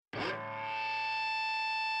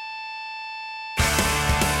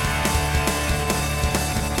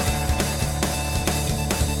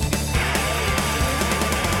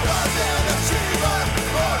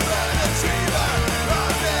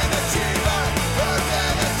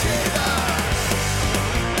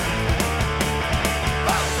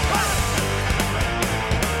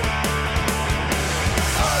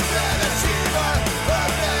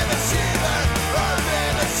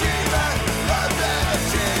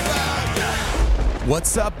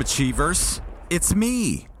What's up, Achievers? It's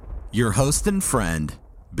me, your host and friend,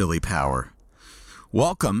 Billy Power.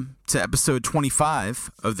 Welcome to episode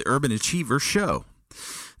 25 of the Urban Achiever Show.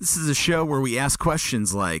 This is a show where we ask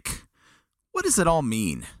questions like, what does it all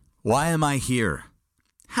mean? Why am I here?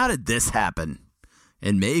 How did this happen?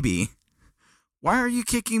 And maybe, why are you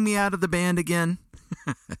kicking me out of the band again?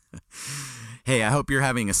 Hey, I hope you're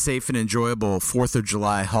having a safe and enjoyable 4th of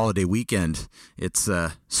July holiday weekend. It's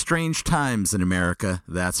strange times in America,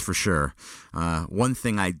 that's for sure. One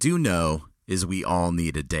thing I do know is we all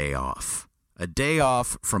need a day off. A day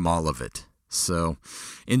off from all of it. So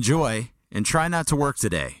enjoy and try not to work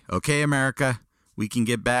today. Okay, America? We can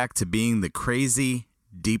get back to being the crazy,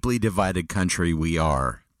 deeply divided country we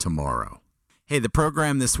are tomorrow. Hey, the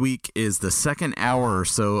program this week is the second hour or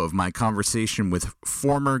so of my conversation with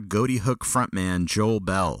former Ghoti Hook frontman Joel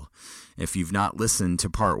Bell. If you've not listened to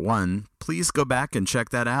part one, please go back and check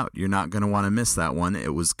that out. You're not going to want to miss that one.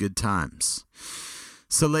 It was good times.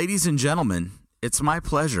 So, ladies and gentlemen, it's my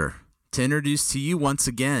pleasure to introduce to you once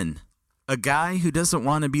again a guy who doesn't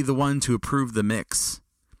want to be the one to approve the mix.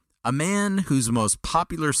 A man whose most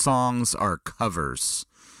popular songs are covers.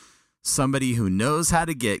 Somebody who knows how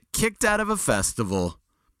to get kicked out of a festival,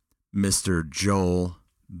 Mr. Joel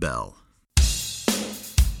Bell.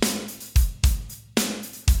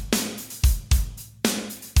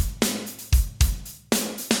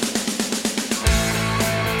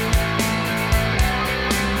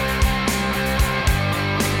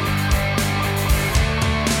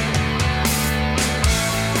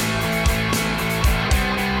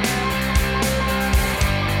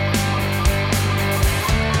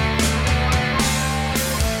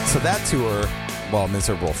 So that tour, well,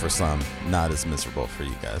 miserable for some, not as miserable for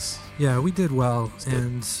you guys. Yeah, we did well,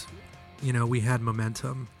 and, you know, we had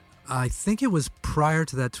momentum. I think it was prior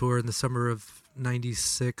to that tour in the summer of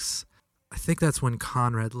 96. I think that's when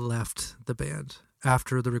Conrad left the band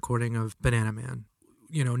after the recording of Banana Man.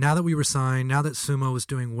 You know, now that we were signed, now that Sumo was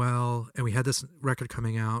doing well, and we had this record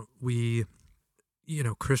coming out, we, you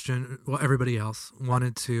know, Christian, well, everybody else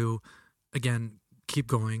wanted to, again, keep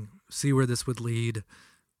going, see where this would lead,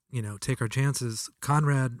 you know, take our chances.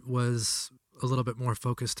 Conrad was a little bit more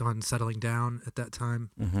focused on settling down at that time.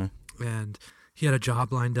 Mm-hmm. And he had a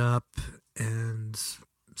job lined up. And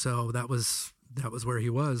so that was where he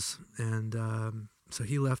was. And so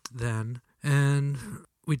he left then. And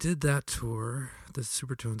we did that tour, the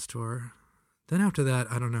Supertones tour. Then after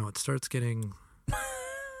that, I don't know, it starts getting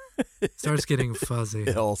fuzzy.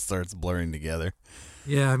 It all starts blurring together.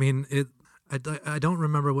 Yeah, I mean, I don't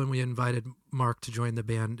remember when we invited Mark to join the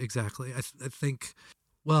band exactly. I think,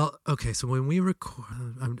 well, okay, so when we record,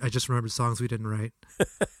 I just remembered songs we didn't write.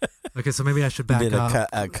 Okay, so maybe I should back up.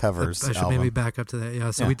 A covers I should album. maybe back up to that.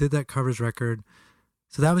 Yeah, so we did that covers record.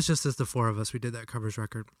 So that was just as the four of us. We did that covers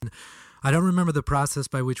record. I don't remember the process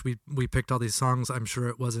by which we picked all these songs. I'm sure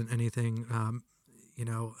it wasn't anything,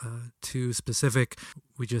 too specific.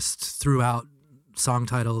 We just threw out song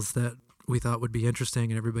titles that we thought would be interesting,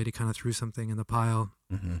 and everybody kind of threw something in the pile.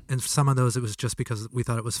 Mm-hmm. And for some of those, it was just because we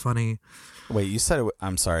thought it was funny. Wait, you said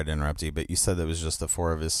I'm sorry to interrupt you, but you said that was just the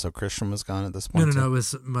four of us, so Christian was gone at this point? No, it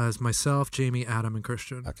was myself, Jamie, Adam, and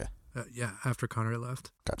Christian. Okay. After Connor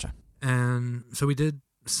left. Gotcha. And so we did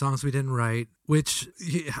songs we didn't write, which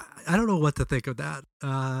I don't know what to think of that.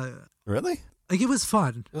 Really? Like, it was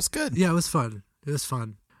fun. It was good. Yeah, it was fun.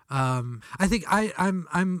 I think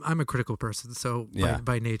I'm a critical person, so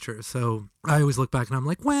by nature. So I always look back and I'm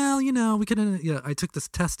like, well, you know, we could. I took this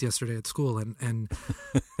test yesterday at school, and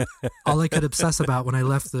all I could obsess about when I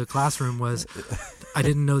left the classroom was I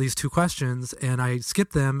didn't know these two questions, and I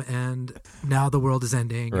skipped them, and now the world is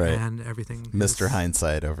ending, and everything. Mr.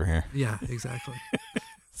 Hindsight over here. Yeah, exactly.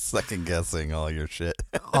 Second guessing all your shit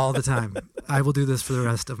all the time. I will do this for the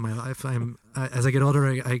rest of my life. As I get older,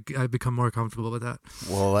 I become more comfortable with that.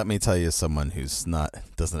 Well, let me tell you, someone who's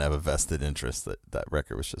doesn't have a vested interest, that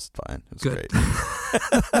record was just fine. It was good.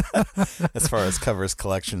 Great. As far as covers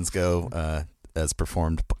collections go, as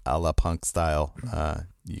performed a la punk style,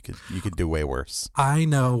 you could do way worse. I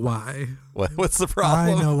know why. What's the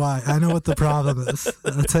problem? I know why. I know what the problem is.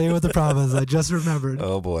 I'll tell you what the problem is. I just remembered.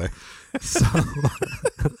 Oh boy. So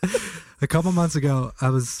a couple months ago, I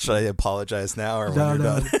was. Should I apologize now or when you're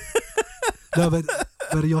done? No, but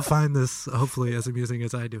you'll find this hopefully as amusing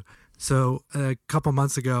as I do. So a couple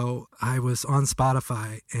months ago, I was on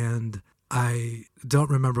Spotify, and I don't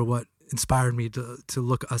remember what inspired me to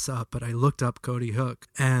look us up, but I looked up Ghoti Hook,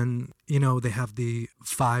 and you know, they have the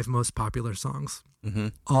 5 most popular songs.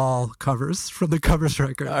 all covers from the covers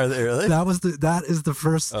record. Are they really? That is the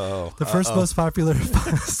first most popular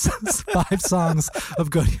 5 songs of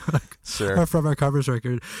Ghoti Hook are from our covers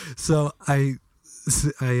record. So I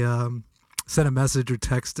sent a message or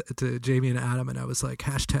text to Jamie and Adam, and I was like,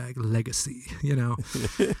 #legacy,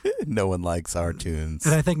 No one likes our tunes.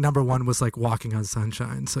 And I think number 1 was like Walking on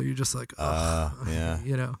Sunshine. So you're just like,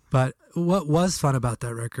 yeah. But what was fun about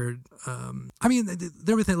that record,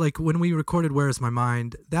 there were things like when we recorded Where Is My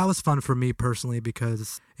Mind, that was fun for me personally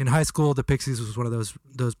because in high school, the Pixies was one of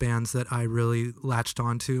those bands that I really latched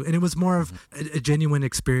onto. And it was more of a genuine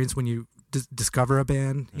experience when you discover a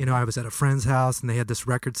band. I was at a friend's house and they had this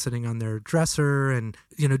record sitting on their dresser, and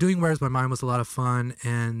doing Where's My Mind was a lot of fun,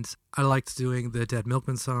 and I liked doing the Dead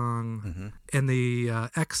Milkman song and the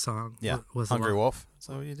X song. Yeah, was Hungry Wolf. Is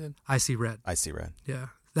that what you did? I See Red. Yeah,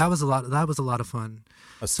 that was a lot of fun.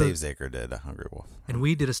 Stavesacre did a Hungry Wolf, and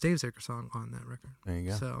we did a Stavesacre song on that record. There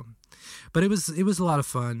you go. So, but it was a lot of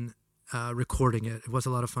fun recording it. It was a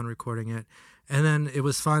lot of fun recording it, and then it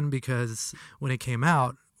was fun because when it came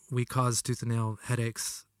out, we caused tooth and nail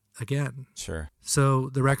headaches again. Sure. So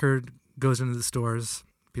the record goes into the stores.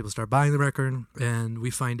 People start buying the record, and we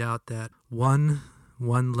find out that one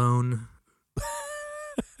lone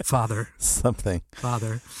father something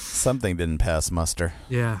didn't pass muster.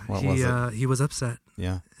 Yeah, he was upset.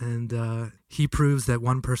 Yeah, and he proves that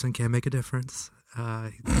one person can make a difference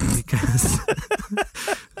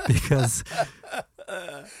because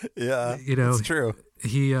yeah, it's true.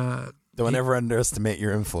 He don't ever underestimate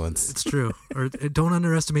your influence. It's true. Or don't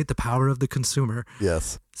underestimate the power of the consumer.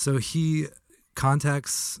 Yes. So he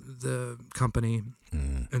contacts the company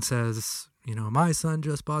and says, my son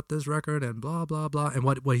just bought this record and blah, blah, blah. And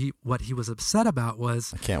what he was upset about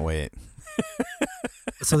was... I can't wait.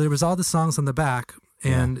 So there was all the songs on the back,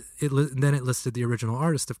 and then it listed the original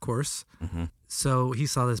artist, of course. Mm-hmm. So he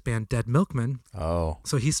saw this band, Dead Milkman. Oh.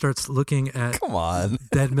 So he starts looking at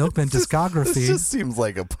Dead Milkman discography. This just seems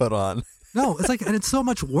like a put on. No, and it's so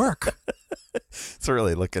much work. It's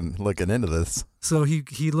really looking into this. So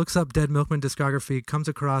he looks up Dead Milkman discography, comes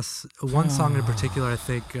across one song in particular, I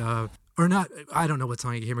think, or not, I don't know what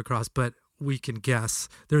song he came across, but we can guess.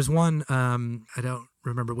 There's one, I don't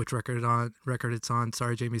remember which record it's on.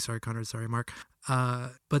 Sorry, Jamie. Sorry, Conrad. Sorry, Mark.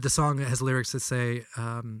 But the song has lyrics that say,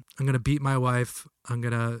 I'm going to beat my wife. I'm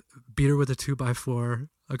going to beat her with a 2x4.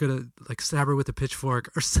 I'm going to stab her with a pitchfork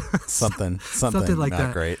or something like not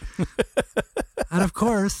that. Great. And of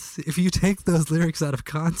course, if you take those lyrics out of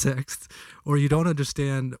context or you don't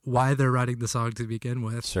understand why they're writing the song to begin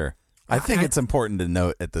with. Sure. I think it's important to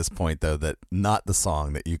note at this point, though, that not the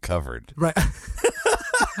song that you covered. Right.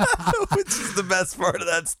 Which is the best part of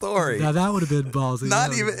that story. Now that would have been ballsy.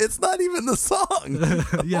 It's not even the song.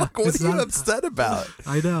 Yeah. What are you upset about?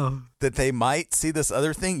 I know. That they might see this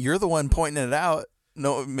other thing. You're the one pointing it out.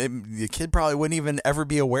 No, maybe the kid probably wouldn't even ever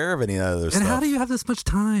be aware of any other stuff. And how do you have this much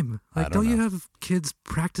time? Don't you have kids'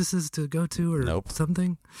 practices to go to or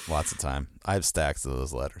something? Lots of time. I have stacks of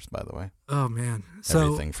those letters, by the way. Oh, man.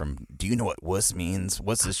 Everything from, do you know what wuss means?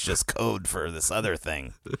 What's this just code for this other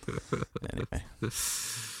thing? Anyway,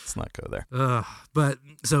 let's not go there. But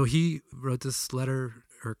so he wrote this letter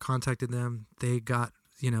or contacted them. They got,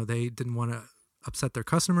 they didn't want to upset their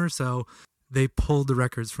customers, so they pulled the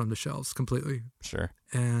records from the shelves completely. Sure.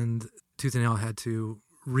 And Tooth and Nail had to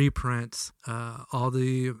reprint all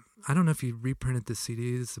the... I don't know if you reprinted the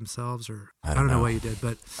CDs themselves or... I don't know what you did,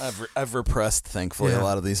 but... I've repressed, thankfully, a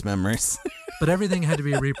lot of these memories. But everything had to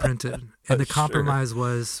be reprinted. And the compromise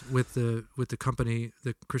was with the company,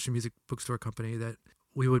 the Christian Music Bookstore company, that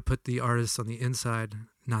we would put the artists on the inside,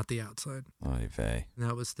 not the outside. Oy vey. And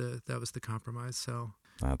that was the compromise, so...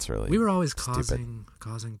 That's really We were always stupid.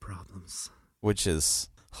 causing problems. Which is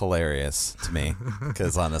hilarious to me,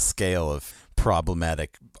 because on a scale of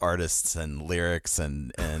problematic artists and lyrics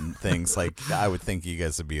and things, I would think you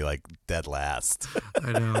guys would be dead last.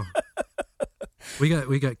 I know. We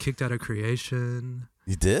got kicked out of Creation.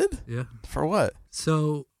 You did? Yeah. For what?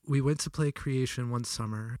 So we went to play Creation one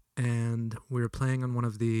summer, and we were playing on one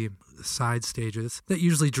of the side stages that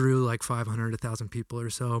usually drew 500, 1,000 people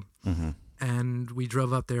or so. Mm-hmm. And we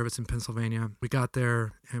drove up there. It was in Pennsylvania. We got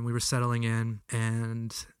there and we were settling in,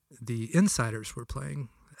 and the Insiders were playing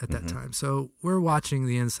at that time. So we're watching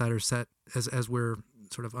the Insiders set as we're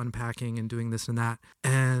sort of unpacking and doing this and that.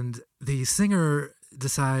 And the singer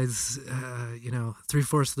decides,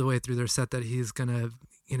 3/4 of the way through their set that he's going to,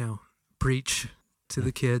 preach to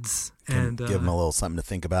the kids and give them a little something to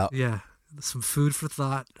think about. Yeah. Some food for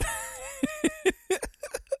thought.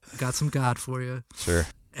 Got some God for you. Sure.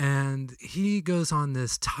 And he goes on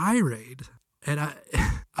this tirade, and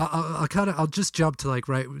I'll just jump to like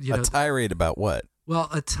right. You know, a tirade about what? Well,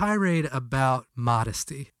 a tirade about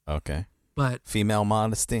modesty. Okay. But female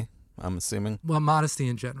modesty, I'm assuming. Well, modesty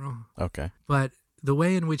in general. Okay. But the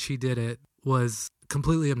way in which he did it was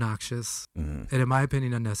completely obnoxious, and in my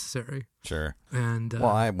opinion, unnecessary. Sure. And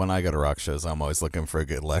well, when I go to rock shows, I'm always looking for a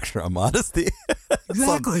good lecture on modesty.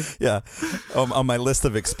 Exactly. Yeah. On my list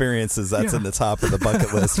of experiences, that's in the top of the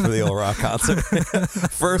bucket list for the old rock concert.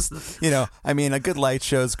 First, a good light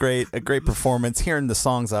show is great, a great performance. Hearing the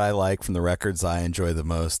songs that I like from the records I enjoy the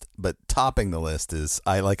most, but topping the list is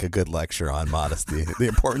I like a good lecture on modesty, the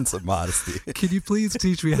importance of modesty. Can you please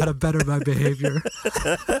teach me how to better my behavior?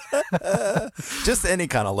 Just any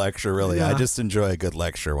kind of lecture, really. Yeah. I just enjoy a good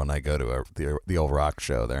lecture when I go to the old rock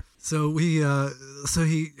show there. So he's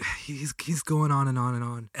going on and on and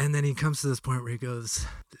on, and then he comes to this point where he goes,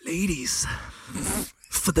 "Ladies,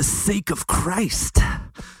 for the sake of Christ,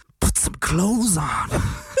 put some clothes on."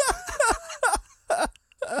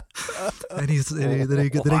 And then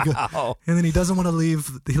he doesn't want to leave.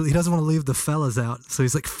 He doesn't want to leave the fellas out. So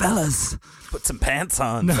he's like, "Fellas, put some pants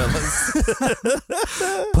on, fellas.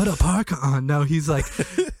 Put a parka on." No, he's like,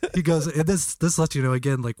 he goes, and this lets you know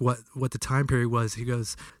again, like what the time period was. He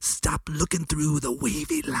goes, "Stop looking through the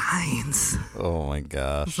wavy lines." Oh my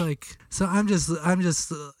gosh! It's like, so I'm just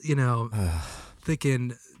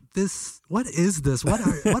thinking, what is this? What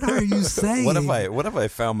are you saying? What have I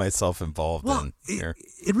found myself involved in here?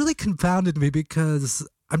 It really confounded me because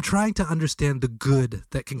I'm trying to understand the good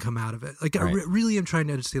that can come out of it. Like, right. I really am trying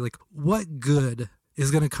to understand, like, what good is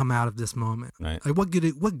going to come out of this moment. Right. Like, what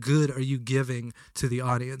good are you giving to the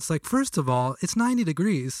audience? Like, first of all, it's 90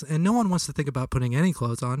 degrees, and no one wants to think about putting any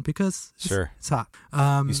clothes on because it's hot.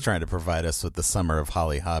 He's trying to provide us with the summer of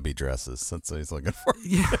Holly Hobby dresses. That's what he's looking for.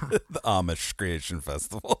 Yeah. The Amish Creation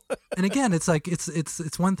Festival. And again, it's like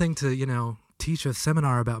it's one thing to teach a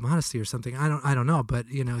seminar about modesty or something. I don't know, but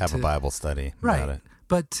have a Bible study right. about it.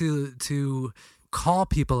 But to call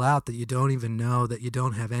people out that you don't even know, that you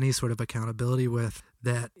don't have any sort of accountability with,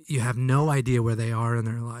 that you have no idea where they are in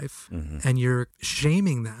their life, and you're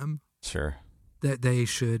shaming them. Sure. That they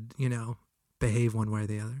should, behave one way or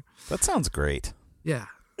the other. That sounds great. Yeah.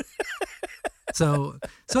 So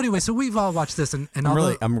anyway, so we've all watched this, and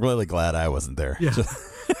I'm really glad I wasn't there. Yeah.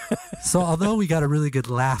 So although we got a really good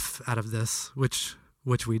laugh out of this, which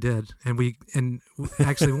we did, and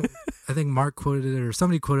actually I think Mark quoted it or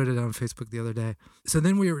somebody quoted it on Facebook the other day. So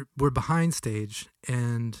then we're behind stage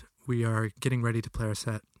and we are getting ready to play our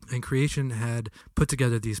set. And Creation had put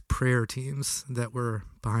together these prayer teams that were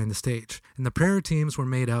behind the stage. And the prayer teams were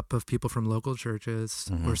made up of people from local churches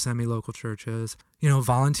or semi-local churches,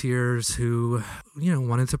 volunteers who,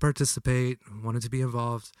 wanted to participate, wanted to be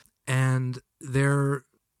involved. And their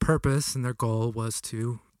purpose and their goal was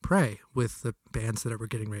to pray with the bands that were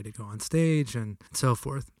getting ready to go on stage and so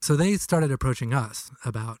forth. So they started approaching us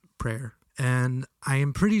about prayer. And I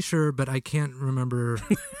am pretty sure, but I can't remember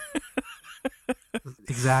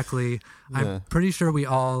exactly. Yeah. I'm pretty sure we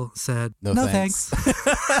all said, no thanks.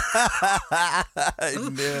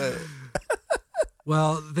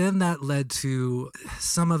 Well, then that led to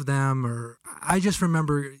some of them, or I just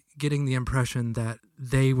remember getting the impression that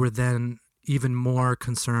they were then even more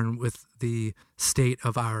concerned with the state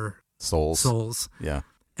of our souls. Yeah.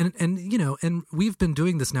 And we've been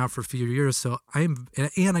doing this now for a few years, so I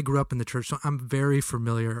grew up in the church, so I'm very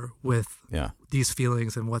familiar with these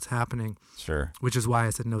feelings and what's happening. Sure. Which is why I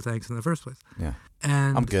said no thanks in the first place. Yeah.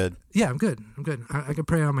 And I'm good. Yeah, I'm good. I can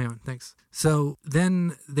pray on my own. Thanks. So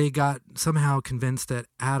then they got somehow convinced that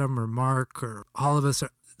Adam or Mark or all of us,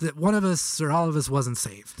 that one of us or all of us wasn't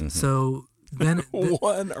saved. Mm-hmm. So then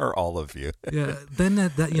one or all of you. Yeah. Then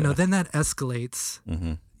that then that escalates.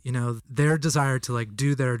 Mm-hmm. Their desire to like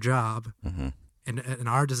do their job and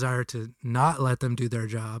our desire to not let them do their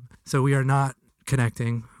job. So we are not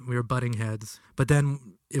connecting. We are butting heads. But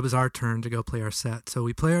then it was our turn to go play our set. So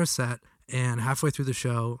we play our set, and halfway through the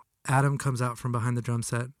show, Adam comes out from behind the drum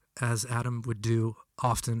set, as Adam would do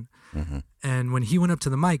often. Mm-hmm. And when he went up to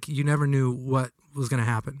the mic, you never knew what was going to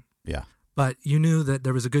happen. Yeah. But you knew that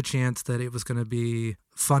there was a good chance that it was going to be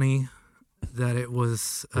funny, that it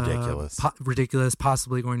was ridiculous,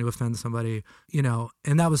 possibly going to offend somebody,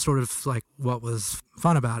 and that was sort of like what was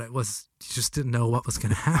fun about it, was you just didn't know what was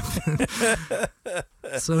going to happen.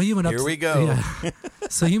 So he went up. Here we go. Yeah.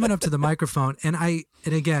 So he went up to the microphone, and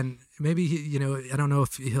again, maybe I don't know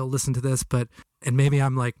if he'll listen to this, and maybe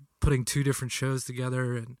I'm like putting two different shows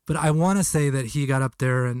together, but I want to say that he got up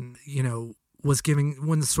there and was giving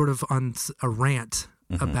one sort of on a rant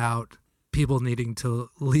about people needing to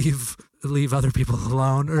leave other people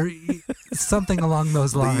alone, or something along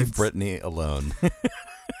those lines. Leave Brittany alone.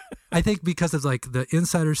 I think because of like the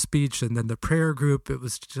insider speech and then the prayer group, it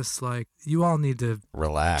was just like, you all need to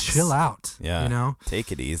relax, chill out. Yeah. You know,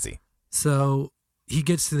 take it easy. So he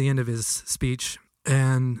gets to the end of his speech,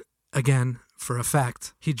 and again, for a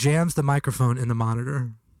fact, he jams the microphone in the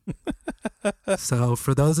monitor. So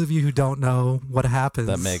for those of you who don't know what happens,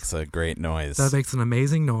 that makes a great noise. That makes an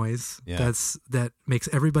amazing noise. Yeah. That makes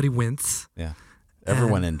everybody wince. Yeah.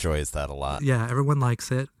 Everyone enjoys that a lot. Yeah, everyone likes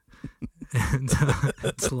it. And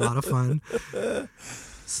it's a lot of fun.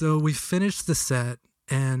 So we finished the set,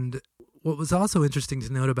 and what was also interesting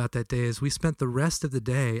to note about that day is we spent the rest of the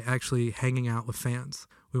day actually hanging out with fans.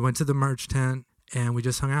 We went to the merch tent, and we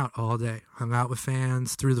just hung out all day. Hung out with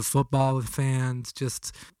fans, threw the football with fans,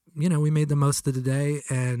 just, we made the most of the day,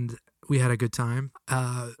 and we had a good time.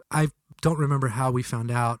 I don't remember how we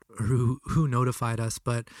found out or who notified us,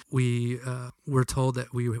 but we were told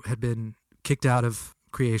that we had been kicked out of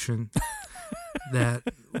Creation, that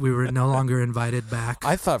we were no longer invited back.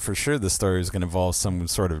 I thought for sure the story was going to involve some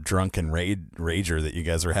sort of drunken rager that you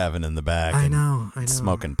guys were having in the back. I know.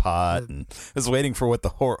 Smoking pot, and I was waiting for what the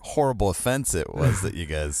horrible offense it was that you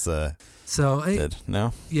guys did.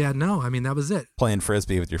 No? Yeah, no. I mean, that was it. Playing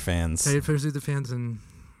Frisbee with your fans. Playing Frisbee with the fans and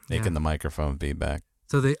making the microphone feedback.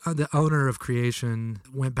 So the owner of Creation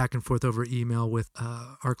went back and forth over email with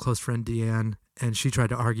our close friend Deanne, and she tried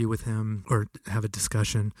to argue with him or have a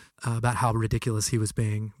discussion about how ridiculous he was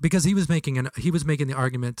being, because he was making the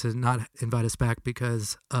argument to not invite us back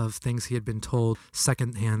because of things he had been told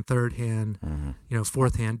second hand, third hand,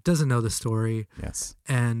 fourth hand, doesn't know the story. Yes.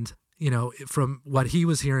 And from what he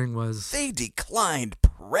was hearing was they declined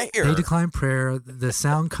prayer. The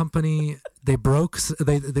sound company, we broke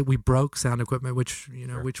sound equipment, which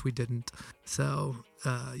we didn't. So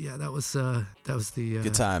that was the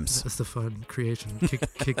good times. That was the fun Creation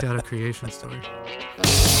kicked out of Creation story.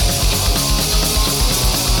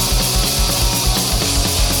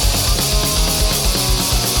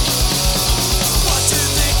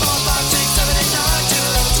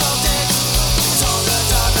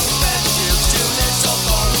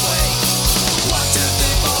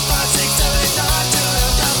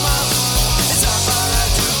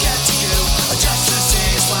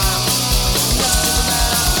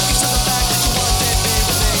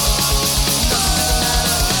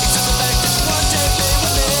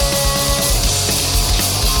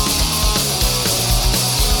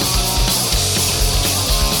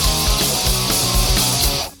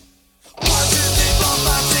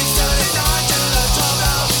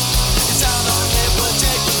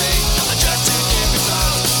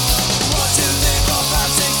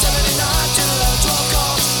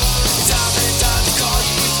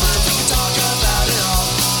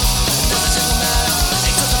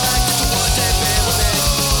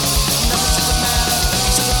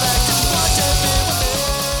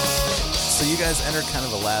 Enter kind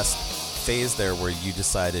of the last phase there where you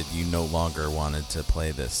decided you no longer wanted to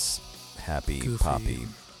play this happy, goofy, poppy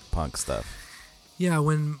punk stuff. Yeah,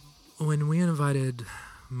 when we invited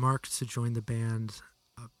Mark to join the band,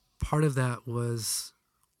 part of that was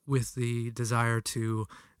with the desire to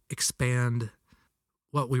expand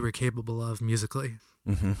what we were capable of musically.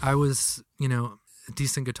 Mm-hmm. I was, a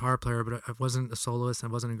decent guitar player, but I wasn't a soloist. I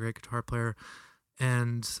wasn't a great guitar player.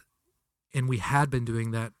 And we had been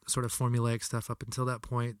doing that sort of formulaic stuff up until that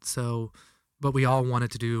point. So, but we all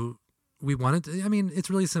wanted to it's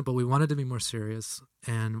really simple. We wanted to be more serious,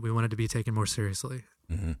 and we wanted to be taken more seriously.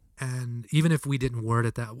 Mm-hmm. And even if we didn't word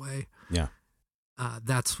it that way,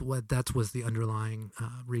 that was the underlying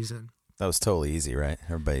reason. That was totally easy, right?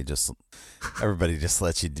 Everybody just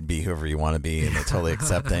lets you be whoever you want to be, and they're totally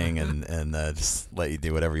accepting and just let you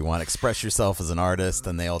do whatever you want. Express yourself as an artist,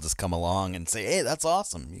 and they all just come along and say, "Hey, that's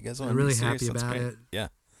awesome! You guys want to be serious? Happy That's about great." it. Yeah,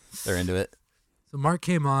 they're into it. So Mark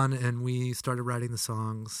came on, and we started writing the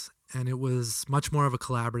songs, and it was much more of a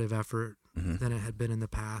collaborative effort than it had been in the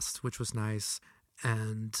past, which was nice.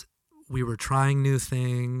 And we were trying new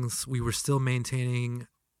things. We were still maintaining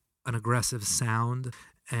an aggressive sound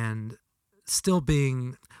and still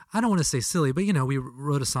being, I don't want to say silly, but we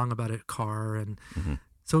wrote a song about a car, and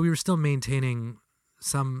so we were still maintaining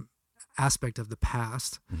some aspect of the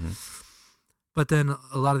past. But then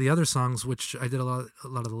a lot of the other songs, which I did a lot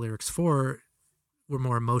of the lyrics for, were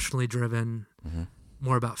more emotionally driven,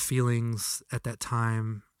 more about feelings at that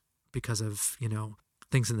time because of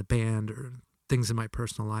things in the band or things in my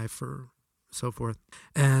personal life or so forth.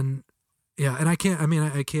 And and I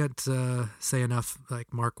can't say enough,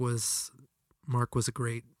 like Mark was a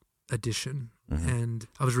great addition. And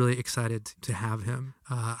I was really excited to have him.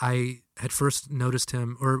 I had first noticed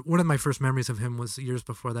him, or one of my first memories of him was years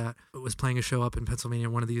before that. It was playing a show up in Pennsylvania,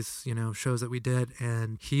 one of these, shows that we did,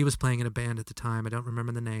 and he was playing in a band at the time. I don't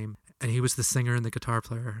remember the name. And he was the singer and the guitar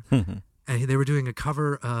player. And they were doing a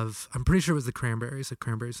cover of, I'm pretty sure it was the Cranberries, a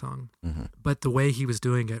Cranberries song. But the way he was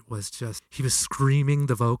doing it was just, he was screaming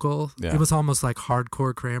the vocal. Yeah. It was almost like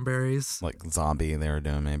hardcore Cranberries. Like Zombie they were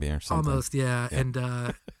doing maybe or something. Almost, yeah.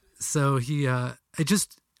 And so it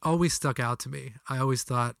just always stuck out to me. I always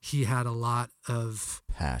thought he had a lot of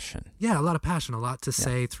passion. Yeah, a lot of passion, a lot to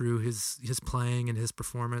say through his playing and his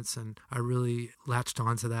performance. And I really latched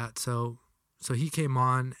onto that. So he came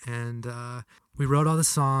on and we wrote all the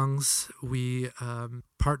songs. We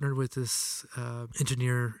partnered with this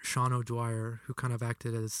engineer, Sean O'Dwyer, who kind of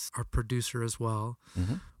acted as our producer as well.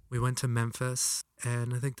 We went to Memphis,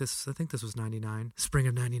 and I think this was 99, spring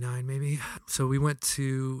of 99 maybe. So we went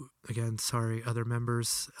to, again, sorry, other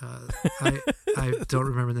members. I don't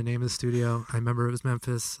remember the name of the studio. I remember it was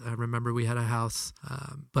Memphis. I remember we had a house,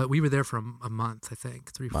 but we were there for a month, I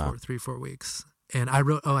think, 4 weeks. And I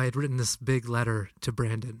had written this big letter to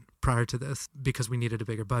Brandon prior to this because we needed a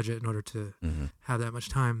bigger budget in order to have that much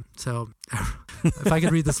time. So if I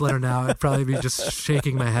could read this letter now, I'd probably be just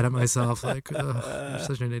shaking my head at myself like, you're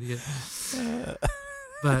such an idiot.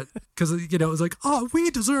 But because, it was like, oh,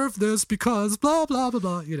 we deserve this because blah, blah, blah,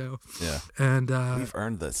 blah, Yeah. And we've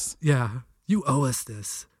earned this. Yeah. You owe us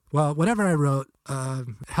this. Well, whatever I wrote,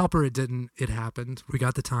 help or it didn't, it happened. We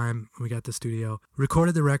got the time. We got the studio.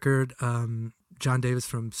 Recorded the record. John Davis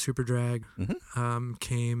from Superdrag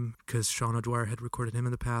came because Sean O'Dwyer had recorded him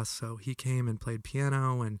in the past. So he came and played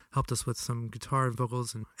piano and helped us with some guitar and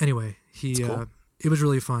vocals. And anyway, cool. It was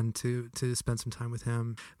really fun to spend some time with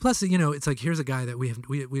him. Plus, it's like, here's a guy that we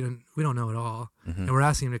don't know at all. And we're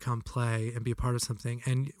asking him to come play and be a part of something.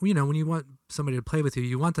 And, when you want somebody to play with you,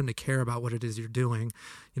 you want them to care about what it is you're doing.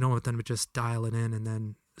 You don't want them to just dial it in and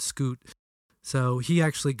then scoot. So he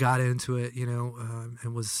actually got into it,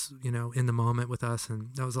 and was, in the moment with us.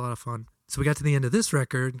 And that was a lot of fun. So we got to the end of this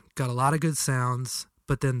record, got a lot of good sounds.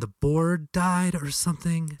 But then the board died or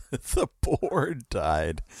something. The board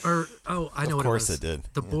died. I know what it was. Of course it did.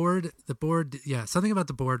 The board, something about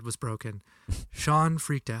the board was broken. Sean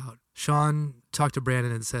freaked out. Sean talked to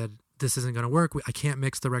Brandon and said, this isn't going to work. I can't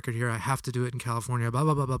mix the record here. I have to do it in California, blah,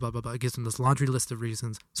 blah, blah, blah, blah, blah, blah. It gives him this laundry list of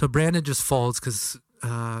reasons. So Brandon just folds because,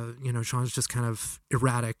 Sean's just kind of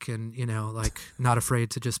erratic and, like not afraid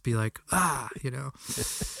to just be like,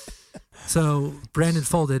 So Brandon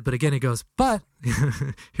folded, but again, he goes, but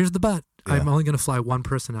here's the but. Yeah. I'm only going to fly one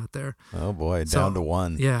person out there. Oh boy, down to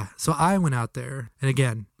one. Yeah. So I went out there, and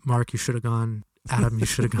again, Mark, you should have gone. Adam, you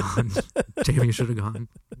should have gone. Jamie, you should have gone.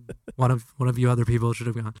 One of you other people should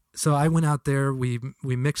have gone. So I went out there. We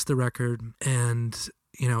mixed the record, and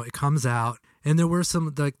it comes out, and there are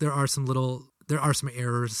some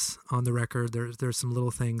errors on the record. There's some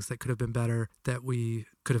little things that could have been better that we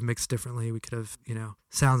could have mixed differently. We could have,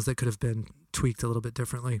 sounds that could have been tweaked a little bit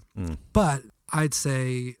differently. But I'd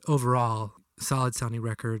say overall, solid sounding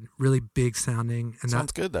record, really big sounding. And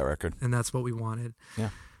sounds good, that record. And that's what we wanted. Yeah.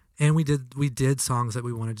 And we did songs that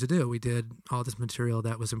we wanted to do. We did all this material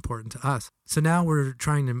that was important to us. So now we're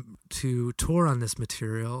trying to tour on this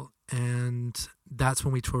material, and that's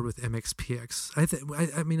when we toured with MXPX.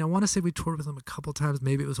 I want to say we toured with them a couple times.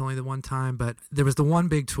 Maybe it was only the one time, but there was the one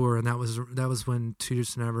big tour, and that was when 2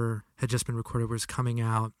 Years to Never had just been recorded, was coming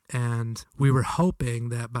out, and we were hoping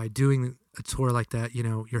that by doing a tour like that,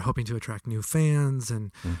 you're hoping to attract new fans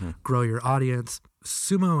and grow your audience.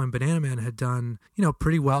 Sumo and Banana Man had done,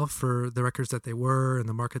 pretty well for the records that they were and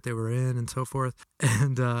the market they were in and so forth.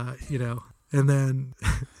 And, and then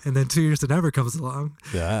 2 Years to Never comes along.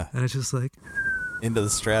 Yeah. And it's just like, into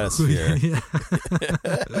the stratosphere.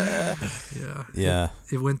 Yeah.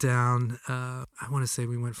 It went down. I want to say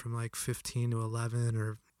we went from like 15 to 11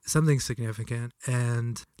 or something significant.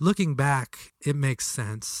 And looking back, it makes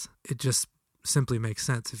sense. It just simply makes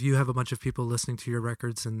sense. If you have a bunch of people listening to your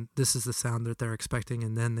records and this is the sound that they're expecting,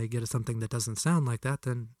 and then they get something that doesn't sound like that,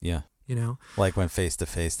 then like when Face to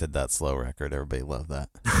Face did that slow record, everybody loved that.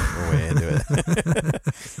 We're way into it.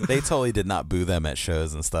 They totally did not boo them at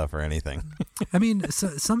shows and stuff or anything. I mean, so,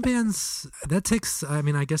 some bands it takes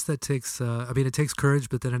courage,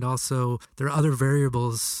 but then it also, there are other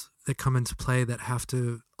variables that come into play that have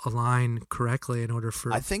to align correctly in order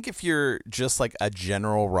for... I think if you're just like a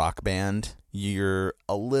general rock band, you're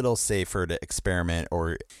a little safer to experiment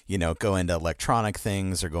or, go into electronic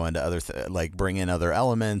things or go into other, like bring in other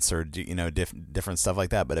elements or, do, different stuff like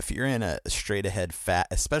that. But if you're in a straight ahead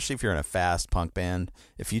especially if you're in a fast punk band,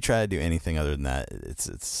 if you try to do anything other than that,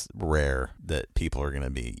 it's rare that people are going to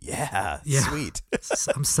be, sweet.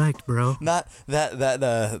 I'm psyched, bro. Not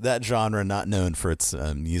that genre, not known for its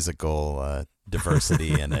musical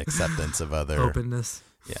diversity and acceptance of other openness.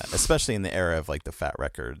 Yeah, especially in the era of like the Fat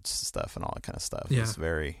Records stuff and all that kind of stuff. Yeah. It's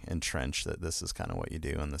very entrenched that this is kind of what you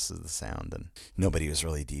do and this is the sound, and nobody was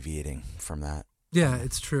really deviating from that. Yeah,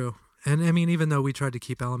 it's true. And I mean, even though we tried to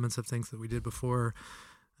keep elements of things that we did before,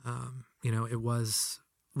 we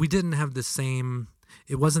didn't have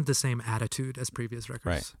it wasn't the same attitude as previous records.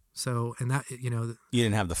 Right. So, and that, you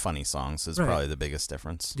didn't have the funny songs is probably the biggest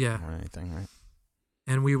difference. Yeah. Or anything, right?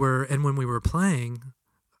 And when we were playing,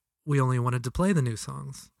 we only wanted to play the new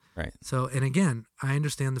songs. Right. So, and again, I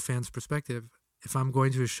understand the fan's perspective. If I'm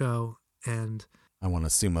going to a show and I want a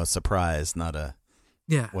sumo surprise, not a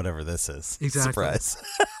whatever this is. Exactly. Surprise.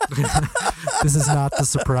 This is not the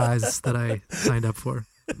surprise that I signed up for.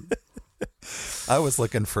 I was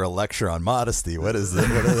looking for a lecture on modesty. What is it?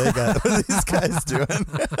 What do they got? What are these guys doing?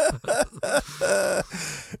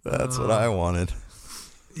 That's what I wanted.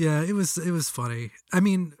 Yeah, it was funny. I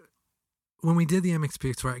mean, when we did the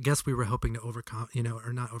MXPX tour, I guess we were hoping to or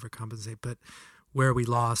not overcompensate, but where we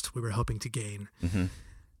lost, we were hoping to gain. Mm-hmm.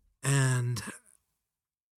 And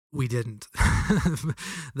we didn't.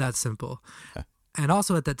 That's simple. Okay. And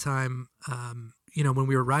also at that time, when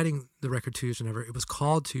we were writing the record 2 Years to Never, it was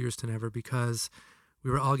called 2 Years to Never because we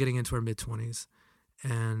were all getting into our mid-20s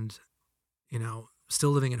and,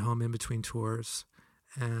 still living at home in between tours.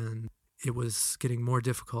 And it was getting more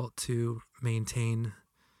difficult to maintain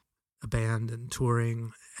a band and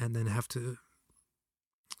touring and then have to,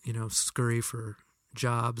 scurry for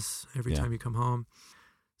jobs every time you come home.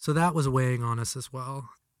 So that was weighing on us as well.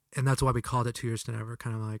 And that's why we called it 2 Years to Never,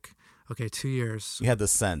 kind of like, okay, 2 years. You had the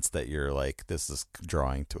sense that you're like, this is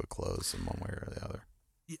drawing to a close in one way or the other.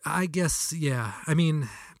 I guess, yeah. I mean,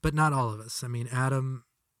 but not all of us. I mean, Adam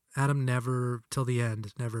never, till the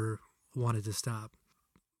end, never wanted to stop.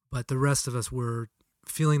 But the rest of us were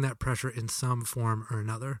feeling that pressure in some form or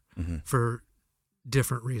another for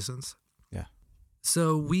different reasons. Yeah.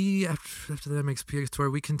 So we, after the MXPX tour,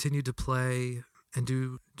 we continued to play and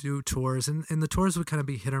do tours. And the tours would kind of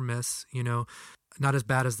be hit or miss, not as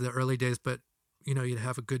bad as the early days, but, you'd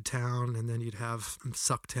have a good town and then you'd have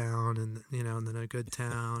suck town and, and then a good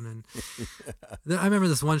town. And I remember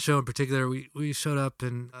this one show in particular, we showed up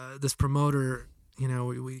and this promoter,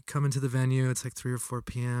 we come into the venue, it's like 3 or 4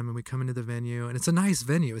 p.m. and we come into the venue and it's a nice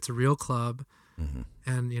venue. It's a real club. Mm-hmm.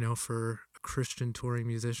 And, for a Christian touring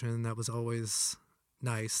musician, that was always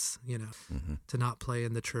nice, to not play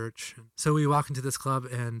in the church. So we walk into this club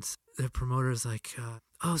and the promoter is like,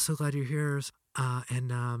 oh, so glad you're here. I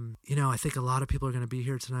think a lot of people are going to be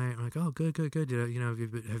here tonight. I'm like, oh, good.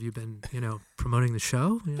 Have you been, promoting the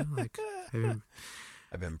show?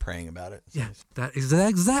 I've been praying about it. Yeah, that is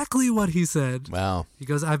exactly what he said. Wow. He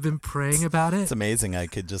goes, I've been praying about it. It's amazing. I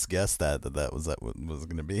could just guess that was what was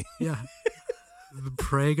going to be. Yeah. I've been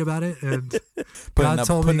praying about it and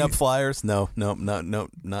putting up flyers. No,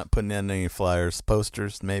 not putting in any flyers.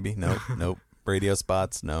 Posters, maybe. Nope. Radio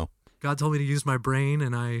spots. No. God told me to use my brain,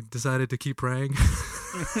 and I decided to keep praying.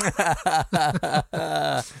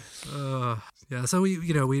 Yeah, so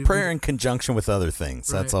we prayer in conjunction with other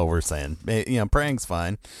things. Right. That's all we're saying. Praying's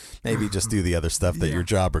fine. Maybe just do the other stuff that your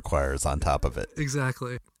job requires on top of it.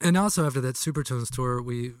 Exactly. And also after that Supertones tour,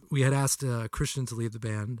 we had asked Christian to leave the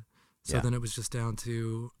band. So then it was just down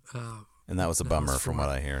to... and that was a bummer from what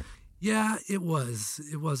I hear. Yeah, it was.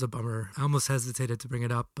 It was a bummer. I almost hesitated to bring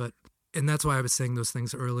it up, and that's why I was saying those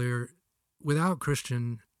things earlier. Without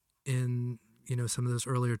Christian in, some of those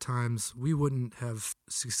earlier times, we wouldn't have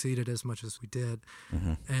succeeded as much as we did.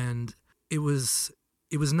 Mm-hmm. And it was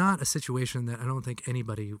not a situation that I don't think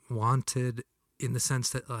anybody wanted, in the sense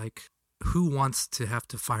that, like, who wants to have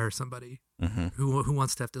to fire somebody? Mm-hmm. Who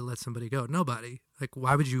wants to have to let somebody go? Nobody. Like,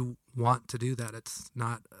 why would you want to do that? It's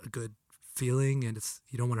not a good feeling, and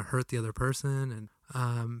you don't want to hurt the other person.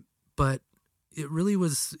 And but it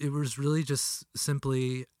was really just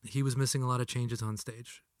simply he was missing a lot of changes on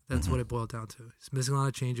stage. That's what it boiled down to. He's missing a lot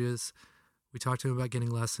of changes. We talked to him about getting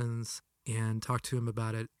lessons and talked to him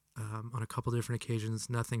about it on a couple different occasions.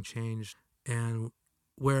 Nothing changed. And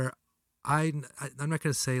where I'm not going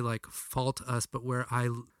to say like fault us, but where I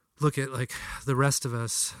look at like the rest of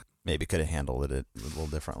us, maybe could have handled it a little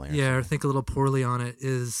differently. Or think a little poorly on it,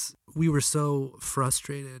 is we were so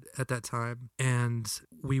frustrated at that time, and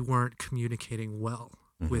we weren't communicating well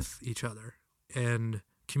with each other and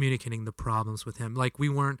communicating the problems with him. Like, we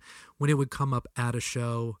weren't, when it would come up at a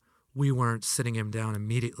show, we weren't sitting him down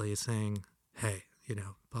immediately saying, hey, blah,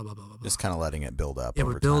 blah, blah, blah, blah. Just kind of letting it build up. It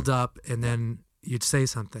would build up, and then you'd say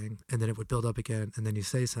something, and then it would build up again, and then you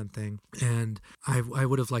say something. And I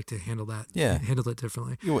would have liked to handle that. Yeah. Handle it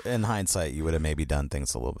differently. In hindsight, you would have maybe done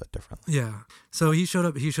things a little bit differently. Yeah. So he showed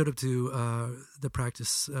up to the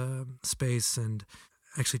practice space, and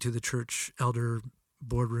actually to the church elder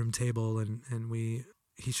boardroom table, and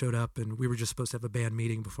he showed up, and we were just supposed to have a band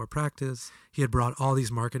meeting before practice. He had brought all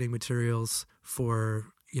these marketing materials for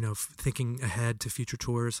thinking ahead to future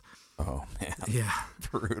tours. Oh man. Yeah.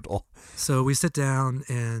 Brutal. So we sit down,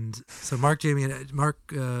 and so Jamie, and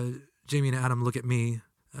Adam look at me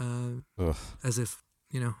as if,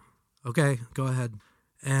 okay, go ahead.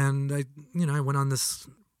 And I went on this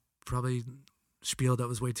probably spiel that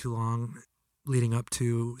was way too long, leading up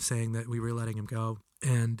to saying that we were letting him go,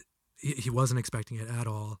 and he wasn't expecting it at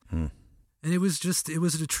all. And it was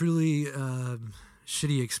a truly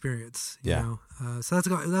shitty experience, you know. So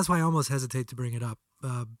that's why I almost hesitate to bring it up.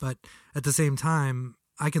 But at the same time,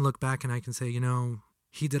 I can look back and I can say,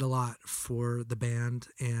 he did a lot for the band,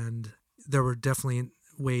 and there were definitely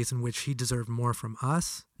ways in which he deserved more from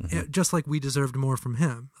us, just like we deserved more from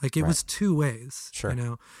him. Like, it was two ways,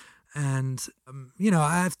 Sure. And,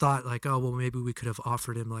 I've thought like, oh, well, maybe we could have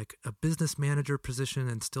offered him like a business manager position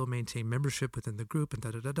and still maintain membership within the group and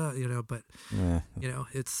but,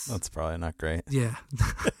 that's probably not great. Yeah.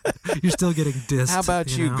 You're still getting dissed. How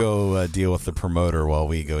about you go deal with the promoter while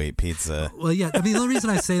we go eat pizza? Well, yeah. I mean, the only reason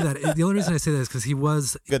I say that is because he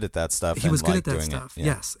was good at that stuff. He was good at that doing stuff. Yeah.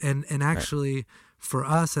 Yes. And actually for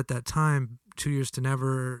us at that time, 2 years to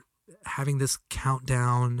never, having this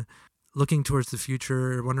countdown, looking towards the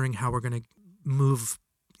future, wondering how we're going to move,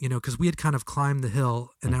 because we had kind of climbed the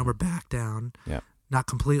hill and now we're back down. Yeah. Not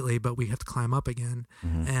completely, but we have to climb up again.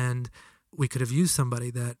 And we could have used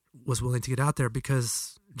somebody that was willing to get out there,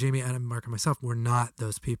 because Jamie, Adam, Mark, and myself were not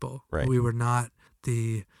those people. Right. We were not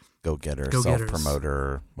the go-getter,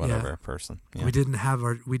 self-promoter, whatever person. Yeah. We didn't have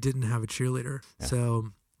a cheerleader. Yeah. So,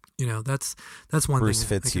 that's one Bruce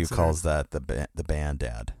thing. Bruce Fitzhugh calls that the band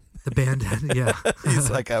dad. The band dad, yeah.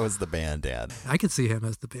 He's like, I was the band dad. I could see him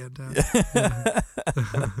as the band dad.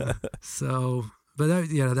 Yeah. So, but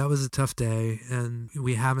that was a tough day, and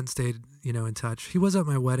we haven't stayed, in touch. He was at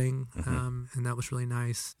my wedding, and that was really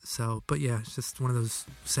nice. So, but yeah, it's just one of those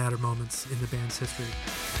sadder moments in the band's history.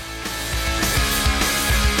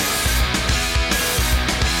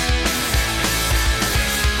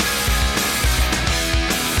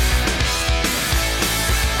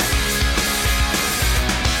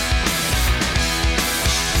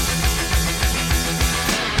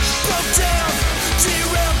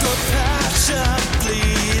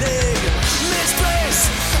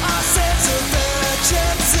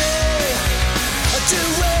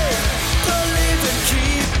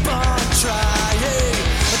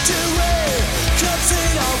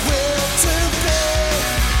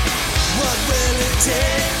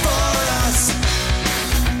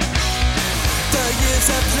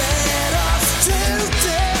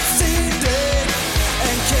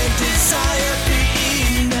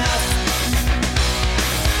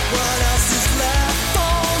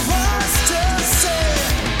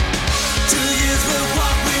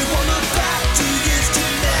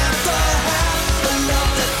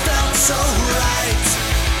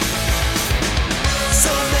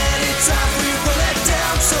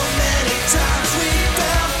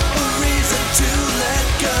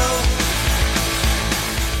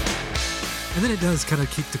 And then it does kind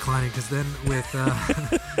of keep declining, because then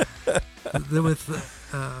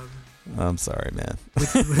I'm sorry, man.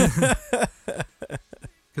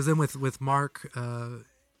 Because then with Mark,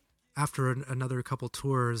 after another couple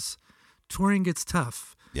tours, touring gets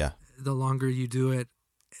tough. Yeah. The longer you do it,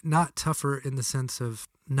 not tougher in the sense of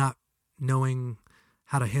not knowing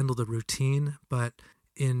how to handle the routine, but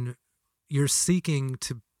you're seeking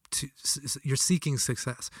you're seeking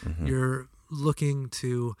success. You're looking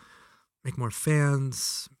to make more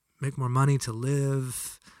fans, make more money to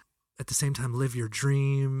live, at the same time live your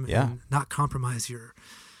dream, and not compromise your,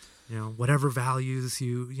 whatever values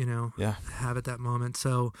you have at that moment.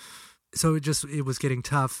 So it was getting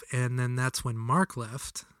tough, and then that's when Mark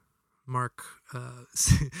left. Mark,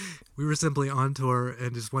 we were simply on tour,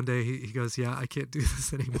 and just one day he goes, "Yeah, I can't do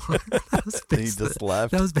this anymore." He just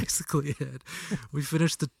left. That was basically it. We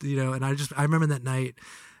finished and I remember that night,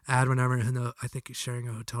 Ad and I were I think sharing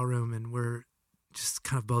a hotel room, and we're, just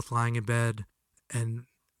kind of both lying in bed and,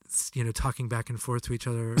 talking back and forth to each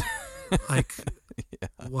other, like,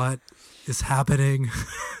 what is happening?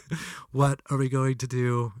 What are we going to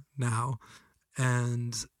do now?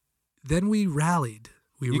 And then we rallied.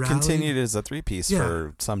 You continued as a three-piece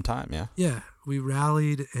for some time, yeah? Yeah, we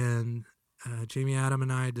rallied, and Jamie, Adam,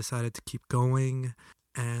 and I decided to keep going.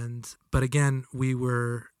 But again, we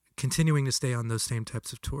were continuing to stay on those same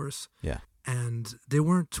types of tours. Yeah. And they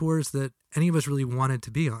weren't tours that any of us really wanted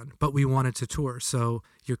to be on, but we wanted to tour. So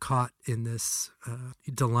you're caught in this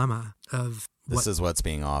dilemma of this is what's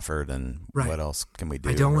being offered, and what else can we do?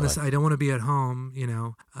 I don't want to be at home.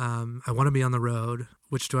 I want to be on the road.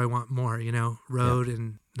 Which do I want more? Road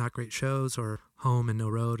and not great shows, or home and no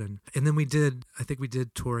road. And then I think we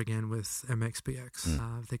did tour again with MXPX.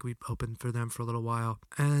 I think we opened for them for a little while.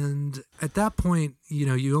 And at that point,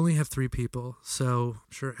 you only have 3 people. So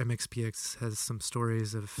I'm sure MXPX has some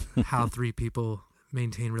stories of how 3 people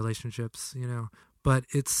maintain relationships, but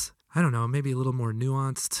it's, I don't know, maybe a little more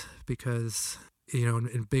nuanced because,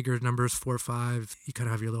 in bigger numbers, 4 or 5, you kind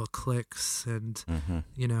of have your little cliques and,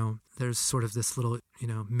 there's sort of this little,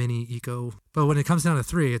 mini eco. But when it comes down to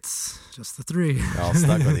 3, it's just the 3. They're all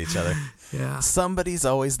stuck with each other. Yeah. Somebody's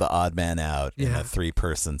always the odd man out in a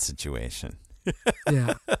 3-person situation.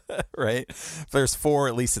 Yeah. Right? If there's 4,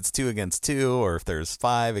 at least it's 2 against 2, or if there's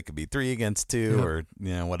 5, it could be 3 against 2, or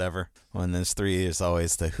whatever. When there's 3, there's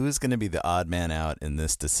always who's going to be the odd man out in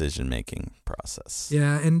this decision-making process.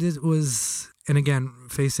 Yeah, and it was, and again,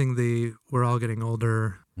 facing we're all getting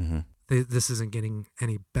older. Mm-hmm. This isn't getting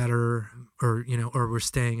any better, or we're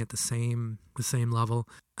staying at the same level,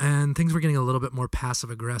 and things were getting a little bit more passive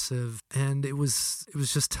aggressive, and it was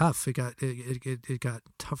just tough. It got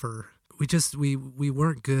tougher. We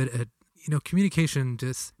weren't good at communication.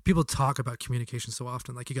 Just people talk about communication so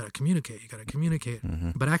often, like you got to communicate,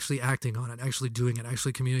 mm-hmm. but actually acting on it, actually doing it,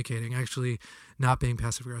 actually communicating, actually not being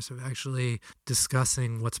passive aggressive, actually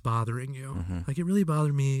discussing what's bothering you. Mm-hmm. Like it really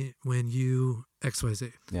bothered me when you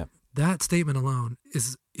XYZ. Yeah. That statement alone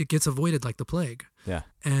it gets avoided like the plague. Yeah.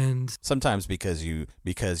 And sometimes because you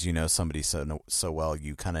know somebody so well,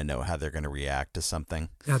 you kind of know how they're going to react to something.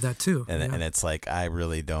 Yeah, that too. And it's like, I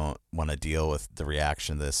really don't want to deal with the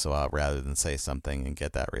reaction to this, so rather than say something and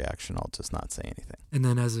get that reaction, I'll just not say anything. And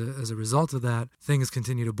then as a result of that, things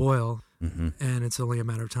continue to boil, mm-hmm. and it's only a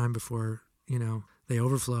matter of time before they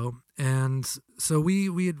overflow. And so we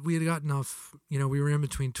had gotten off. We were in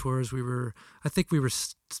between tours. I think we were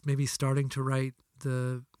maybe starting to write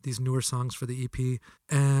these newer songs for the EP,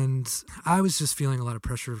 and I was just feeling a lot of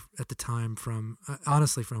pressure at the time from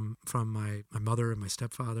honestly from my mother and my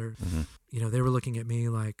stepfather. Mm-hmm. They were looking at me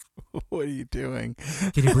like, "What are you doing?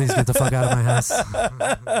 Can you please get the fuck out of my house?"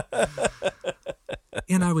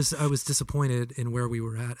 And I was disappointed in where we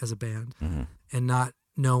were at as a band, mm-hmm. and not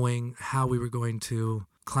knowing how we were going to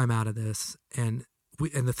climb out of this. And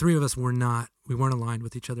the 3 of us we weren't aligned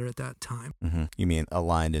with each other at that time. Mm-hmm. You mean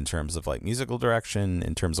aligned in terms of like musical direction,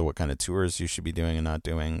 in terms of what kind of tours you should be doing and not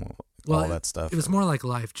doing, all that stuff? It was more like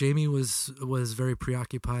life. Jamie was very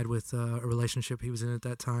preoccupied with a relationship he was in at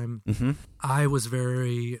that time. Mm-hmm. I was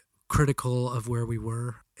very critical of where we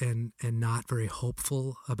were and not very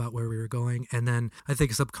hopeful about where we were going. And then I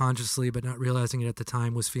think subconsciously, but not realizing it at the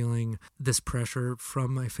time, was feeling this pressure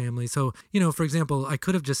from my family. So, for example, I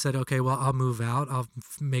could have just said, okay, well, I'll move out, I'll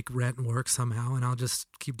make rent work somehow, and I'll just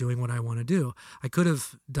keep doing what I want to do. I could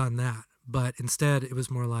have done that, but instead it was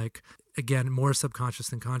more like, again, more subconscious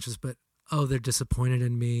than conscious, but they're disappointed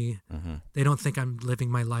in me. Mm-hmm. They don't think I'm living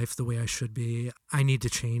my life the way I should be. I need to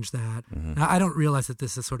change that. Mm-hmm. Now, I don't realize that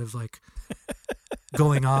this is sort of like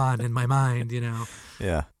going on in my mind,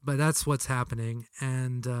 Yeah. But that's what's happening.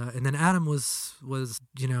 And then Adam was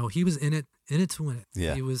he was in it to win it.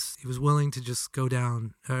 Yeah. He was willing to just go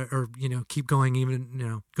down or keep going,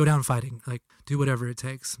 even go down fighting, like do whatever it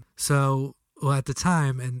takes. So at the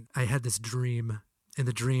time, and I had this dream. In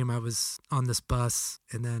the dream, I was on this bus,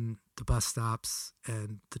 and then the bus stops,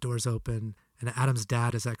 and the doors open, and Adam's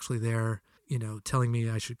dad is actually there, telling me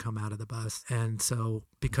I should come out of the bus. And so,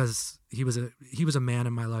 because he was a man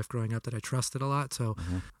in my life growing up that I trusted a lot, so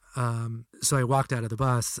mm-hmm. So I walked out of the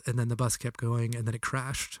bus, and then the bus kept going, and then it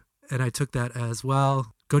crashed. And I took that as,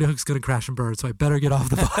 well, Ghoti Hook's going to crash and burn, so I better get off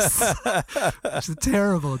the bus. It's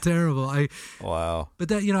terrible. Wow. But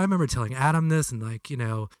that, I remember telling Adam this, and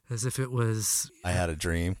as if it was... I had a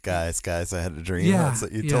dream. Guys, I had a dream. Yeah, that's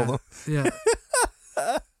what you told him. Yeah.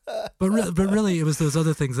 But really, it was those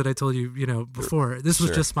other things that I told you, before. This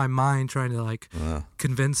was just my mind trying to,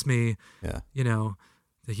 convince me,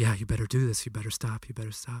 yeah, you better do this. You better stop. You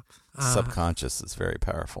better stop. Subconscious is very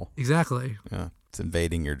powerful. Exactly. Yeah. It's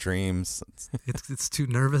invading your dreams. It's too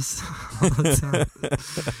nervous all the time.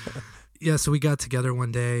 Yeah, so we got together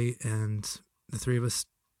one day and the three of us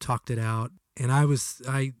talked it out. And I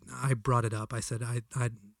brought it up. I said,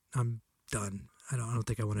 I'm done. I don't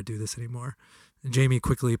think I want to do this anymore. And Jamie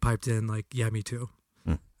quickly piped in like, yeah, me too.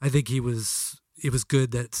 I think it was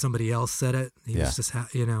good that somebody else said it. He was just,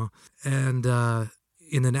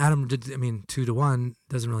 and then Adam did, 2-1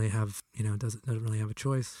 doesn't really have, doesn't really have a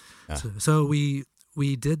choice. Yeah. So we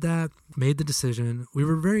did that, made the decision. We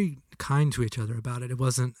were very kind to each other about it. It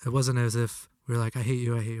wasn't as if we were like, I hate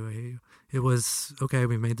you, I hate you, I hate you. It was, okay,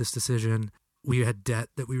 we made this decision. We had debt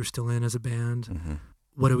that we were still in as a band. Mm-hmm.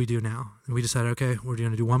 What do we do now? And we decided, okay, we're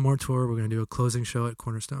going to do one more tour. We're going to do a closing show at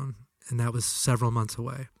Cornerstone. And that was several months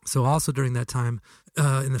away. So also during that time,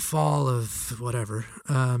 in the fall of whatever,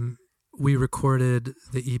 we recorded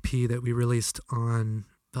the EP that we released on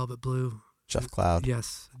Velvet Blue. Jeff Cloud.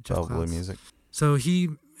 Yes. Velvet Blue Music. So he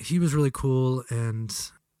was really cool and,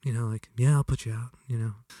 like, yeah, I'll put you out,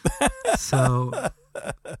 So.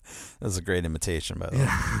 That was a great imitation, by the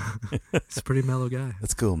way. He's a pretty mellow guy.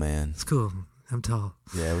 That's cool, man. It's cool. I'm tall.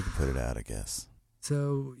 Yeah, we can put it out, I guess.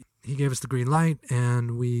 So he gave us the green light,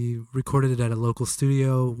 and we recorded it at a local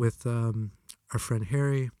studio with our friend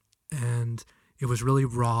Harry, and it was really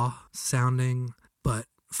raw sounding, but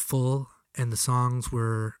full, and the songs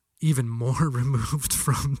were even more removed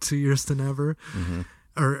from 2 Years to Never,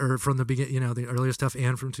 or from the beginning, the earlier stuff,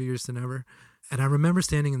 and from 2 Years to Never. And I remember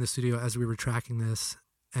standing in the studio as we were tracking this,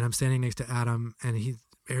 and I'm standing next to Adam, and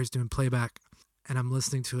Harry's doing playback, and I'm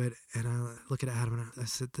listening to it, and I look at Adam, and I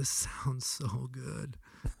said, this sounds so good.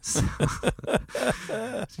 So,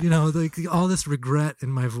 like all this regret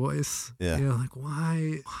in my voice. Yeah. Like,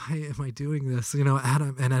 why am I doing this?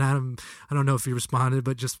 Adam, I don't know if he responded,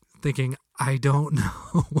 but just thinking, I don't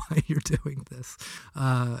know why you're doing this.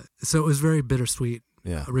 So it was very bittersweet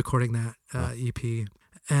recording that EP.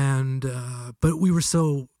 And but we were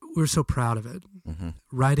so proud of it. Mm-hmm.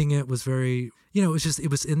 Writing it was very, it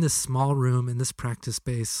was in this small room in this practice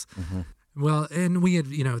space. Mm-hmm. Well, and we had,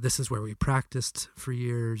 this is where we practiced for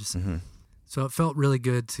years. Mm-hmm. So it felt really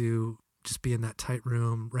good to just be in that tight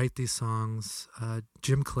room, write these songs.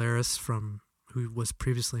 Jim Claris, who was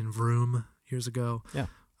previously in Vroom years ago. Yeah.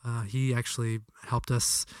 He actually helped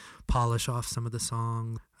us polish off some of the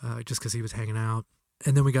songs just because he was hanging out.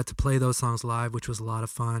 And then we got to play those songs live, which was a lot of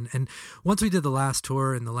fun. And once we did the last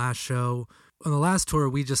tour and the last show, on the last tour,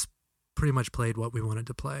 we just pretty much played what we wanted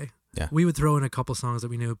to play. Yeah. We would throw in a couple songs that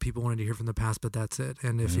we knew people wanted to hear from the past, but that's it.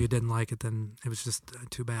 And if you didn't like it, then it was just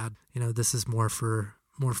too bad. This is more for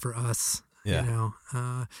us. Yeah.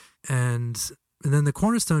 And then the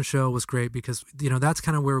Cornerstone show was great because, that's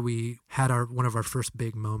kind of where we had one of our first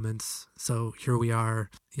big moments. So here we are,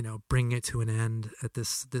 bringing it to an end at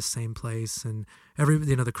this same place. And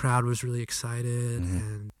the crowd was really excited. Mm-hmm.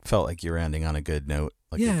 And felt like you were ending on a good note,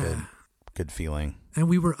 like a good feeling. And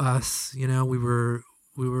we were us,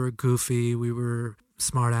 we were goofy, we were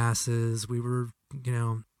smart asses, we were,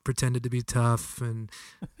 pretended to be tough. And,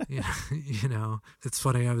 it's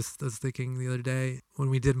funny. I was thinking the other day when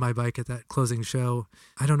we did My Bike at that closing show,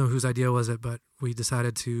 I don't know whose idea was it, but we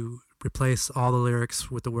decided to replace all the lyrics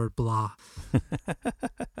with the word blah.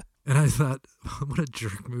 And I thought, what a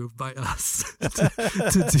jerk move by us to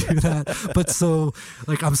do that. But so,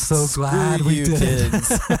 I'm so glad we did it.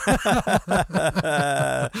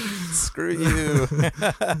 Screw you.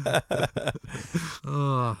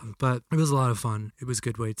 But it was a lot of fun. It was a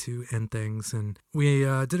good way to end things. And we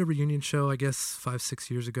did a reunion show, I guess,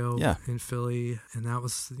 5-6 years ago in Philly. And that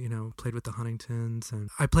was, played with the Huntingtons.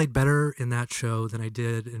 And I played better in that show than I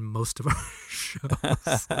did in most of our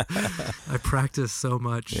shows. I practiced so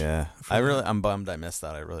much. Yeah. I'm bummed I missed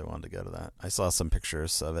that. I really wanted to go to that. I saw some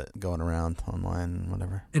pictures of it going around online and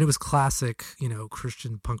whatever. And it was classic,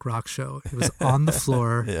 Christian punk rock show. It was on the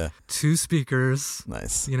floor, 2 speakers,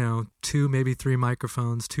 nice, 2, maybe 3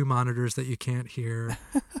 microphones, 2 monitors that you can't hear,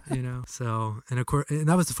 So, and of course, and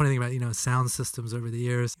that was the funny thing about, sound systems over the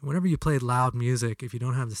years. Whenever you play loud music, if you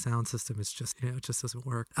don't have the sound system, it's just, it just doesn't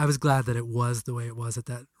work. I was glad that it was the way it was at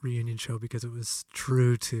that reunion show because it was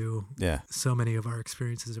true to so many of our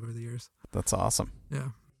experiences over the years. That's awesome. Yeah.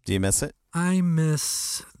 Do you miss it? I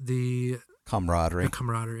miss the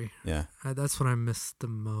camaraderie. Yeah. That's what I miss the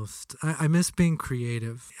most. I miss being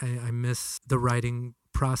creative. I miss the writing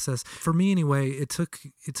process. For me anyway, it took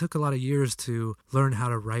a lot of years to learn how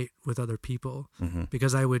to write with other people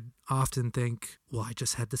because I would often think, well, I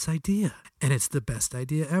just had this idea and it's the best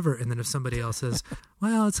idea ever. And then if somebody else says,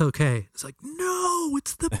 well, it's okay. It's like, no, no,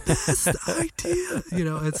 it's the best idea. You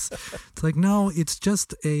know, it's like, no, it's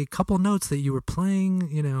just a couple notes that you were playing,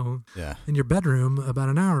 you know, in your bedroom about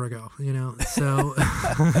an hour ago, you know. So,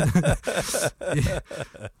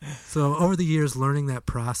 so over the years, learning that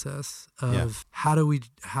process of how do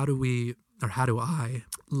I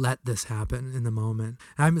let this happen in the moment?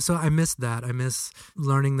 So I miss that. I miss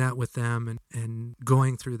learning that with them and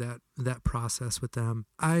going through that process with them.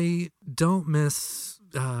 I don't miss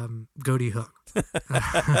Ghoti Hook.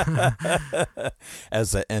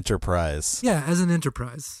 As an enterprise. Yeah, as an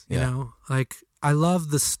enterprise. You know, like I love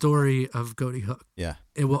the story of Ghoti Hook. Yeah.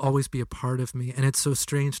 It will always be a part of me. And it's so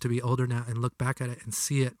strange to be older now and look back at it and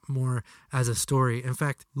see it more as a story. In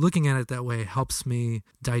fact, looking at it that way helps me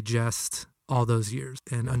digest all those years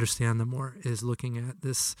and understand them more, is looking at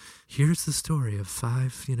this. Here's the story of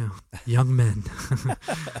 5, you know, young men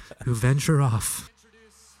who venture off.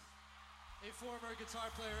 Introduce a former guitar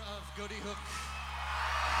player of Ghoti Hook,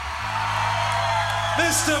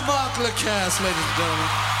 Mr. Mark Lacasse, ladies and gentlemen.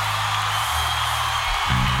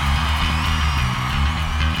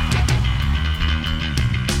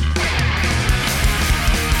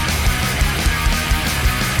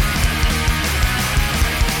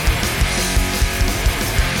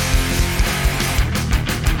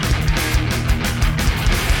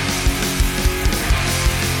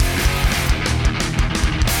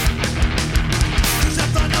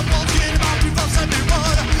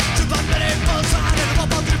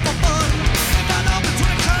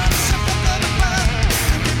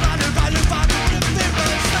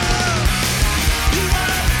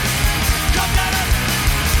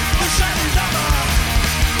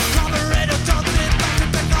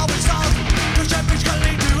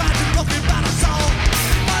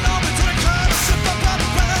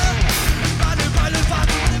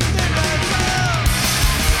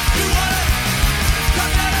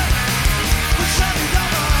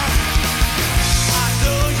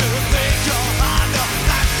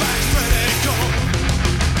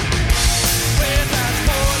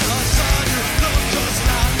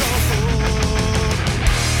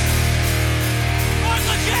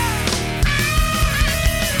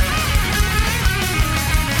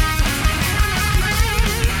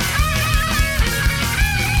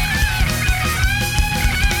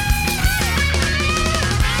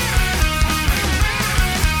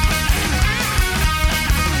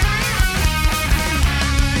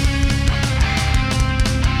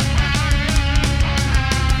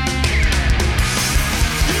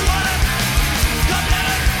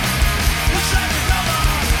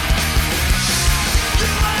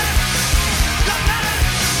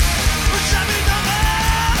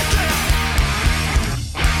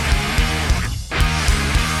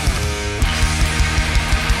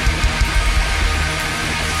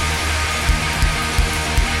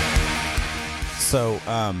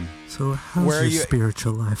 So how's your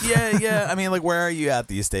spiritual life? Yeah. I mean, like, where are you at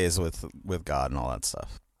these days with God and all that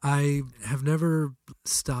stuff? I have never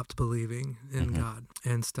stopped believing in God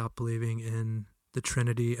and stopped believing in the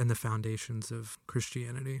Trinity and the foundations of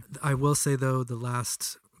Christianity. I will say, though, the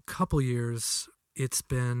last couple years, it's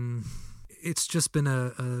just been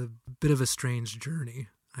a bit of a strange journey,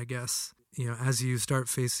 I guess. You know, as you start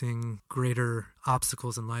facing greater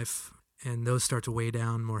obstacles in life and those start to weigh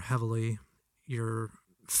down more heavily, your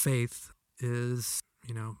faith is,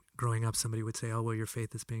 you know, growing up, somebody would say, oh, well, your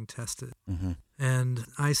faith is being tested. And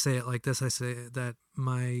I say it like this. I say that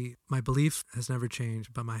my belief has never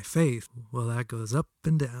changed, but my faith, well, that goes up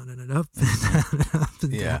and down and up and down and up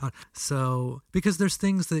and down. So, because there's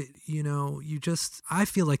things that, you know, I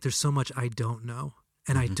feel like there's so much I don't know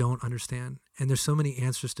and I don't understand. And there's so many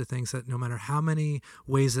answers to things that no matter how many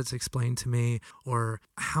ways it's explained to me or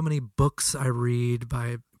how many books I read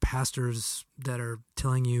by pastors that are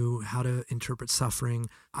telling you how to interpret suffering,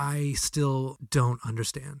 I still don't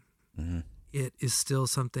understand. It is still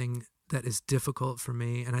something that is difficult for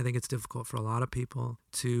me, and I think it's difficult for a lot of people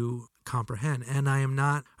to comprehend. And I am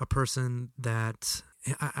not a person that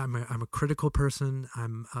I'm a critical person.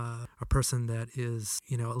 I'm a person that is,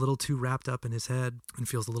 you know, a little too wrapped up in his head and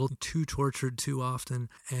feels a little too tortured too often.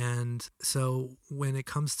 And so when it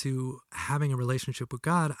comes to having a relationship with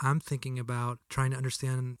God, I'm thinking about trying to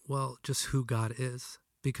understand, well, just who God is.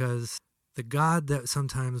 Because the God that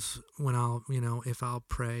sometimes when I'll, you know, if I'll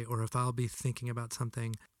pray or if I'll be thinking about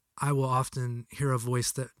something, I will often hear a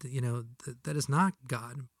voice that, you know, that is not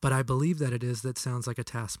God, but I believe that it is, that sounds like a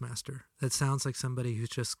taskmaster. That sounds like somebody who's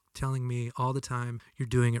just telling me all the time, you're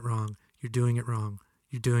doing it wrong. You're doing it wrong.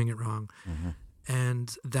 You're doing it wrong.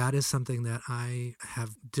 And that is something that I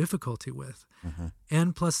have difficulty with.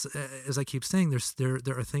 And plus, as I keep saying, there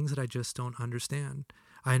are things that I just don't understand.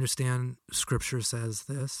 I understand Scripture says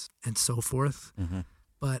this and so forth,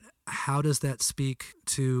 but how does that speak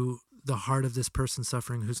to the heart of this person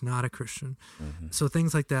suffering who's not a Christian? So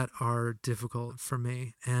things like that are difficult for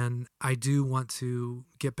me. And I do want to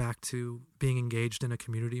get back to being engaged in a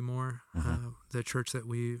community more. The church that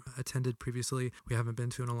we attended previously, we haven't been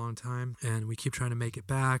to in a long time, and we keep trying to make it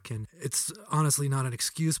back. And it's honestly not an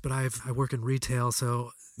excuse, but I work in retail,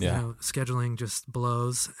 so you know, scheduling just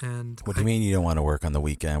blows. And what do you mean you don't want to work on the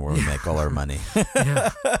weekend where we make all our money?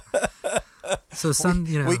 So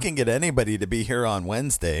we can get anybody to be here on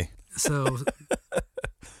Wednesday. So,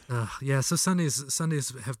 so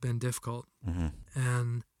Sundays have been difficult,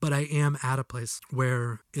 but I am at a place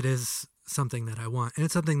where it is something that I want, and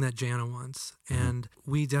it's something that Jana wants, and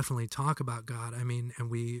we definitely talk about God. I mean, and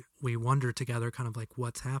we wonder together, kind of like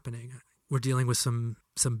what's happening. We're dealing with some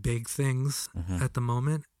big things at the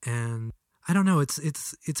moment, and I don't know.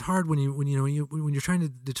 It's hard when you're trying to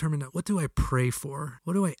determine what do I pray for,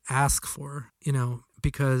 what do I ask for,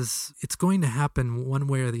 because it's going to happen one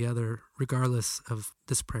way or the other, regardless of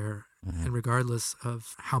this prayer and regardless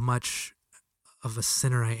of how much of a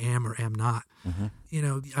sinner I am or am not.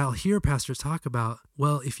 I'll hear pastors talk about,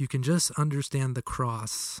 well, if you can just understand the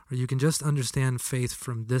cross, or you can just understand faith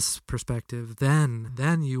from this perspective, then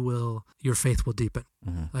your faith will deepen.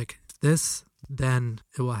 Like this, then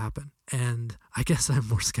it will happen. And I guess I'm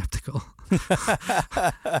more skeptical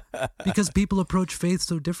because people approach faith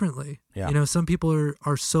so differently. Some people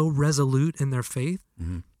are so resolute in their faith,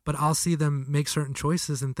 but I'll see them make certain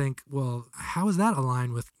choices and think, well, how does that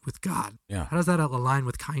align with God? How does that align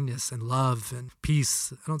with kindness and love and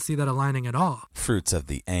peace? I don't see that aligning at all. Fruits of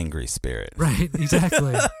the angry spirit. Right,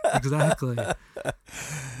 exactly.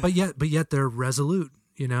 But yet they're resolute,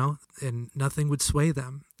 and nothing would sway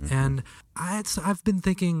them. And I've been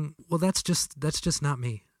thinking, well, that's just not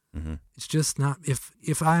me. It's just not,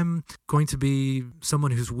 if I'm going to be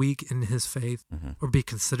someone who's weak in his faith or be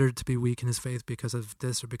considered to be weak in his faith because of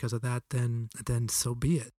this or because of that, then so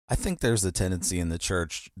be it. I think there's a tendency in the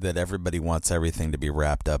church that everybody wants everything to be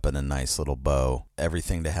wrapped up in a nice little bow,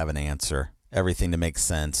 everything to have an answer, everything to make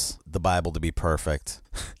sense, the Bible to be perfect,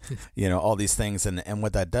 all these things. And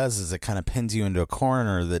what that does is it kind of pins you into a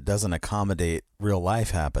corner that doesn't accommodate real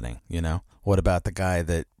life happening. What about the guy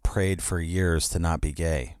that prayed for years to not be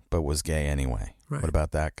gay, but was gay anyway? Right. What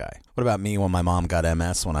about that guy? What about me when my mom got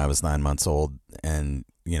MS when I was 9 months old and,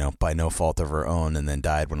 by no fault of her own, and then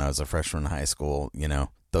died when I was a freshman in high school?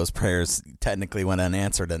 Those prayers technically went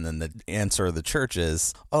unanswered, and then the answer of the church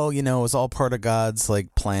is, it was all part of God's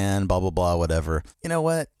plan, blah, blah, blah, whatever. You know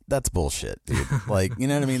what? That's bullshit, dude. You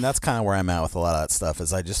know what I mean? That's kind of where I'm at with a lot of that stuff,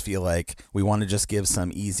 is I just feel like we want to just give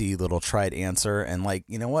some easy little trite answer. And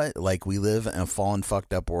you know what? We live in a fallen,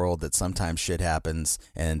 fucked up world that sometimes shit happens,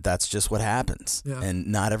 and that's just what happens. Yeah. And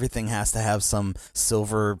not everything has to have some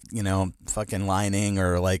silver, fucking lining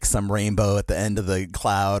or some rainbow at the end of the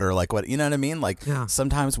cloud or what, you know what I mean?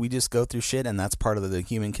 Sometimes we just go through shit, and that's part of the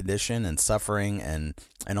human condition, and suffering and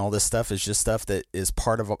all this stuff is just stuff that is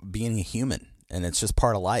part of being a human. And it's just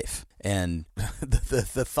part of life. And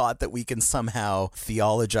the thought that we can somehow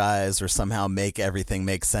theologize or somehow make everything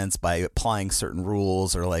make sense by applying certain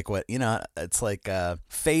rules or it's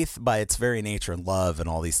faith by its very nature, and love and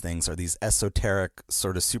all these things are these esoteric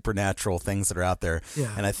sort of supernatural things that are out there.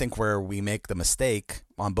 Yeah. And I think where we make the mistake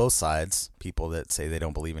on both sides, people that say they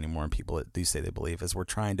don't believe anymore and people that do say they believe, is we're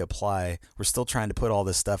still trying to put all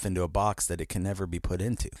this stuff into a box that it can never be put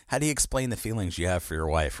into. How do you explain the feelings you have for your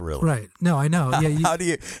wife, really? Right. No, I know. How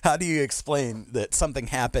do you explain that something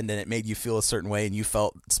happened and it made you feel a certain way and you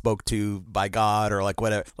felt spoke to by God or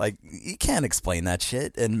whatever? You can't explain that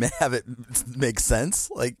shit and have it make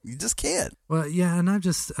sense. You just can't. Well, yeah, and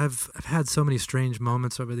I've had so many strange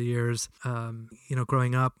moments over the years.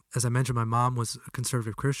 Growing up, as I mentioned, my mom was a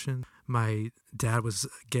conservative Christian. My dad was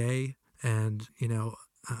gay, and he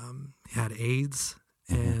had AIDS.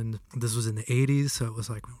 And this was in the 80s, so it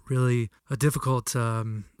was really a difficult, there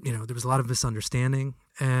was a lot of misunderstanding.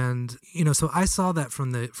 And, so I saw that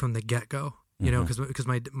from the get-go, because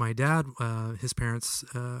my dad, his parents,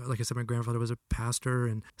 like I said, my grandfather was a pastor.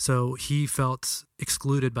 And so he felt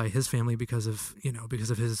excluded by his family because of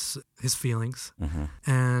his feelings.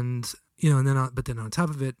 And, but then on top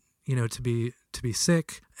of it, to be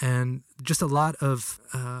sick, and just a lot of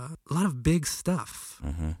big stuff,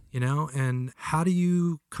 and how do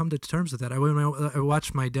you come to terms with that? I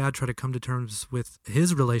watched my dad try to come to terms with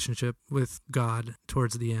his relationship with God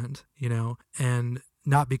towards the end, and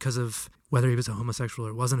not because of whether he was a homosexual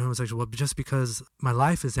or wasn't homosexual, but just because my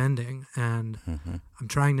life is ending and I'm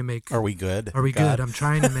trying to make... Are we good? Are we God? good? I'm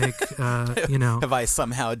trying to make, Have I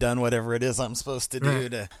somehow done whatever it is I'm supposed to do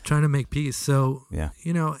to... Trying to make peace. So, Yeah.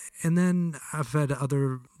 And then I've had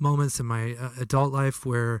other moments in my adult life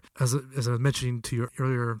where, as I was mentioning to you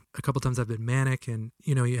earlier, a couple times I've been manic, and,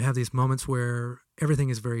 you have these moments where everything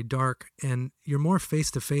is very dark and you're more face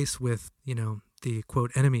to face with, the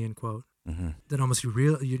quote enemy, end quote. Then almost you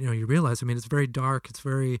realize, it's very dark. It's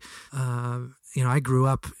very, I grew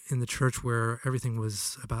up in the church where everything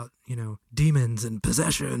was about, demons and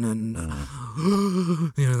possession and,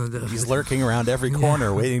 He's lurking around every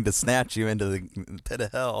corner waiting to snatch you into the pit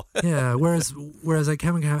of hell. Yeah. Whereas I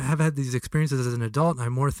have had these experiences as an adult, and I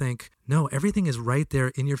more think, no, everything is right there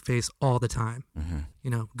in your face all the time.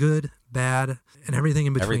 Good, bad, and everything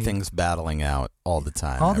in between. Everything's battling out all the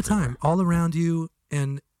time. All the time, all around you.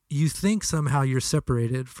 And you think somehow you're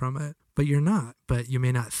separated from it, but you're not. But you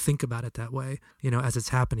may not think about it that way, as it's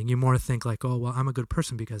happening. You more think like, oh, well, I'm a good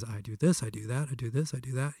person because I do this, I do that, I do this, I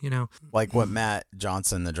do that, Like what Matt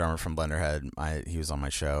Johnson, the drummer from Blenderhead, he was on my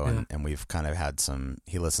show, and we've kind of had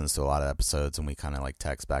he listens to a lot of episodes, and we kind of like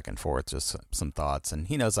text back and forth, just some thoughts. And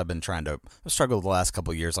he knows I've struggled the last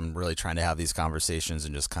couple of years. I'm really trying to have these conversations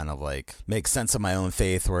and just kind of like make sense of my own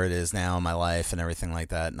faith, where it is now in my life and everything like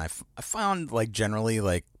that. And I found like generally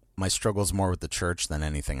like my struggle's more with the church than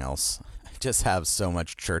anything else. I just have so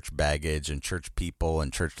much church baggage and church people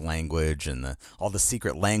and church language and all the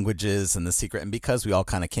secret languages and and because we all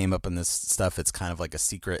kind of came up in this stuff, it's kind of like a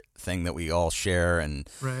secret thing that we all share and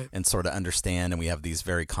sort of understand, and we have these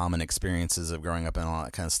very common experiences of growing up and all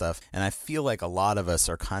that kind of stuff. And I feel like a lot of us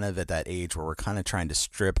are kind of at that age where we're kind of trying to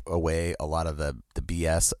strip away a lot of the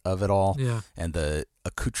BS of it all, and the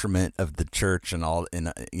accoutrement of the church and all,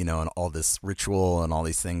 and all this ritual and all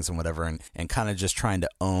these things and whatever, and kind of just trying to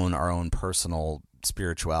own our own personal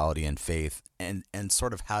spirituality and faith, and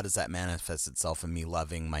sort of how does that manifest itself in me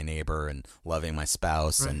loving my neighbor and loving my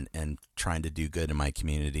spouse, and trying to do good in my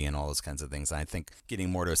community and all those kinds of things. And I think getting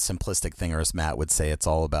more to a simplistic thing, or as Matt would say, it's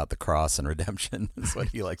all about the cross and redemption is what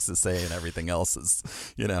he likes to say, and everything else is,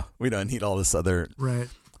 we don't need all this other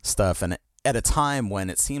stuff. And at a time when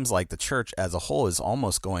it seems like the church as a whole is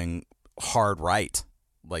almost going hard right.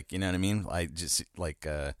 Like, you know what I mean? I just like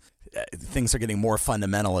things are getting more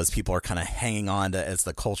fundamental as people are kind of hanging on to, as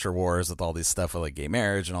the culture wars with all these stuff with like gay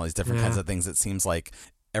marriage and all these different kinds of things. It seems like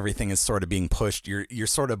everything is sort of being pushed. You're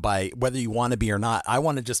sort of by whether you want to be or not. I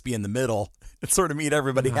want to just be in the middle and sort of meet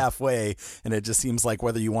everybody halfway. And it just seems like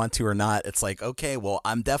whether you want to or not, it's like, okay, well,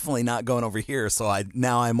 I'm definitely not going over here. So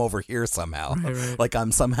I'm over here somehow. Right. Like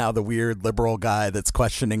I'm somehow the weird liberal guy that's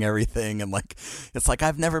questioning everything. And like, it's like,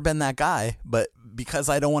 I've never been that guy, but because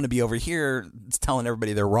I don't want to be over here, it's telling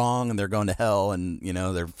everybody they're wrong and they're going to hell and,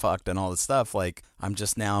 they're fucked and all this stuff. Like I'm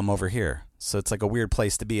over here. So it's like a weird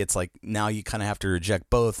place to be. It's like now you kind of have to reject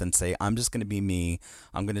both and say, I'm just going to be me.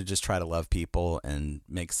 I'm going to just try to love people and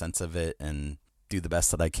make sense of it and do the best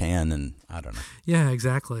that I can. And I don't know. Yeah,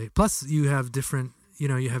 exactly. Plus you have different,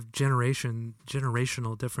 you have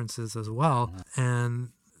generational differences as well. And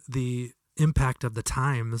the impact of the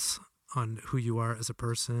times on who you are as a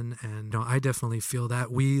person. And I definitely feel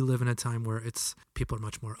that we live in a time where people are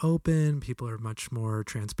much more open, people are much more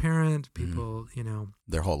transparent, people,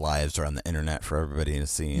 their whole lives are on the internet for everybody to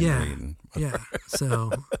see and read. And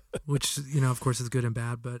So, which, of course is good and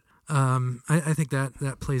bad, but I think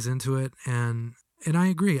that plays into it. And I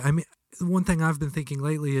agree. I mean, one thing I've been thinking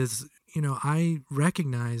lately is, I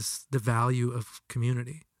recognize the value of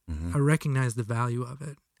community. I recognize the value of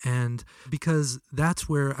it. And because that's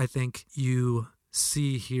where I think you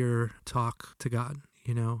see, hear, talk to God,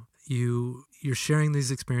 you're sharing these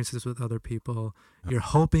experiences with other people. You're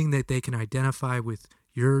hoping that they can identify with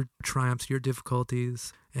your triumphs, your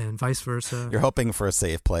difficulties, and vice versa. You're hoping for a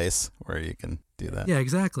safe place where you can do that. Yeah,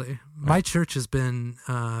 exactly. Right. My church has been,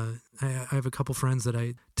 I have a couple friends that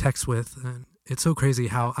I text with, and it's so crazy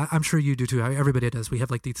how, I'm sure you do too, everybody does. We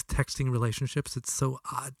have like these texting relationships. It's so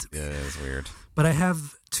odd to me. Yeah, it is weird. But I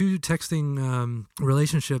have two texting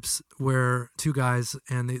relationships where two guys,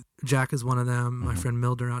 and Jack is one of them, my friend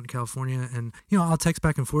Milder out in California, and, I'll text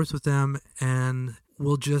back and forth with them, and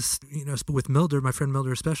we'll just, with Milder, my friend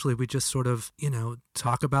Milder especially, we just sort of,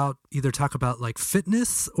 talk about like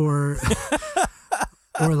fitness or...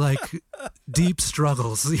 or like deep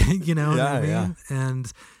struggles, what I mean? Yeah.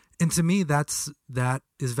 And to me, that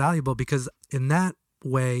is valuable because in that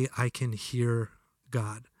way I can hear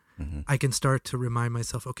God. I can start to remind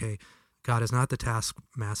myself, okay, God is not the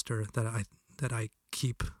taskmaster that I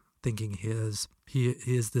keep thinking he is. He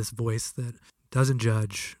is this voice that doesn't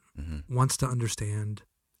judge, wants to understand,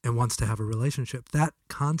 and wants to have a relationship. That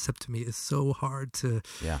concept to me is so hard to,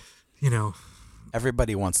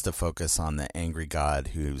 Everybody wants to focus on the angry God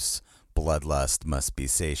whose bloodlust must be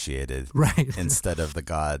satiated, right? Instead of the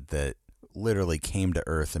God that literally came to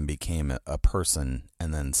earth and became a person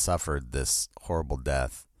and then suffered this horrible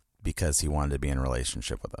death because he wanted to be in a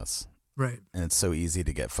relationship with us. Right. And it's so easy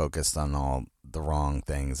to get focused on all the wrong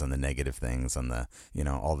things and the negative things and the,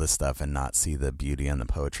 all this stuff and not see the beauty and the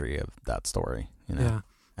poetry of that story, Yeah.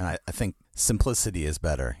 And I think simplicity is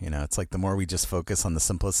better. It's like the more we just focus on the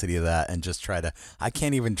simplicity of that and just I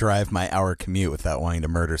can't even drive my hour commute without wanting to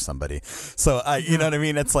murder somebody. So, you know what I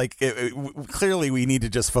mean? It's like, clearly we need to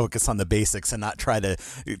just focus on the basics and not try to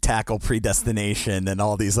tackle predestination and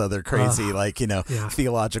all these other crazy,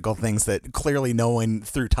 theological things that clearly no one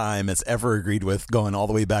through time has ever agreed with, going all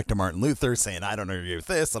the way back to Martin Luther saying, I don't agree with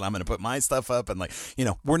this and I'm going to put my stuff up. And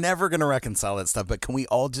we're never going to reconcile that stuff, but can we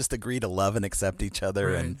all just agree to love and accept each other?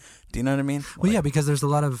 Right. And do you know what I mean? Well, yeah, because there's a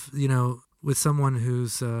lot of, with someone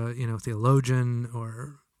who's, theologian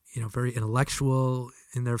or, very intellectual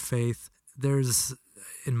in their faith, there's,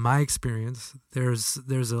 in my experience, there's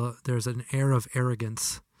an air of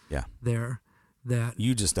arrogance there that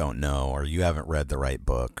you just don't know, or you haven't read the right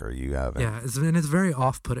book, or you haven't. Yeah, and it's very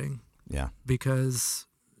off-putting. Yeah. Because,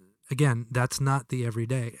 again, that's not the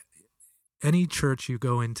everyday. Any church you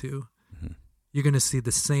go into, you're going to see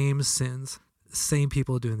the same sins, the same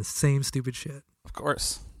people doing the same stupid shit. Of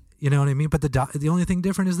course. You know what I mean? But the only thing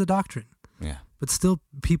different is the doctrine. Yeah. But still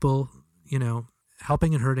people,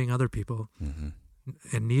 helping and hurting other people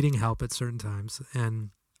and needing help at certain times.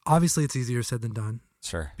 And obviously it's easier said than done.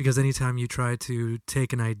 Sure. Because anytime you try to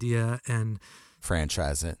take an idea and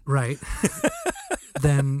franchise it. Right.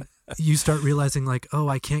 Then you start realizing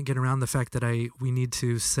I can't get around the fact that we need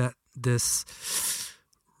to set this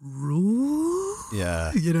rule.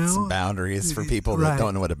 Yeah. Some boundaries for people that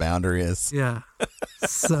don't know what a boundary is. Yeah.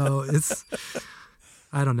 So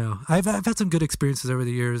I don't know. I've had some good experiences over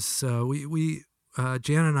the years. We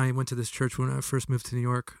Jan and I went to this church when I first moved to New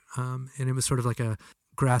York, and it was sort of like a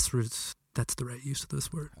grassroots. That's the right use of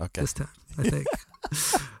this word. Okay. This time, I think.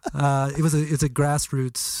 It's a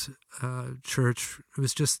grassroots church. It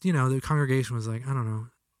was just the congregation was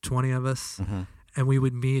 20 of us, and we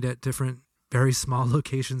would meet at different very small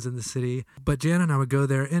locations in the city. But Jan and I would go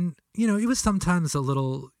there, and it was sometimes a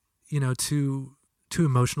little too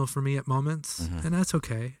emotional for me at moments, and that's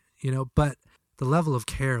okay. But the level of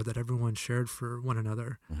care that everyone shared for one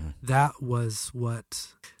another, that's what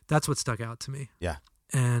stuck out to me. Yeah.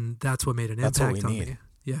 And that's what made an impact on me.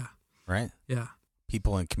 Yeah. Right? Yeah.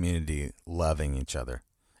 People in community loving each other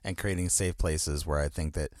and creating safe places where I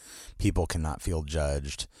think that people cannot feel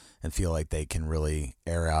judged and feel like they can really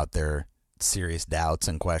air out their serious doubts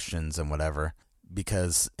and questions and whatever.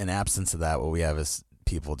 Because in absence of that, what we have is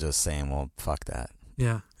people just saying, well, fuck that.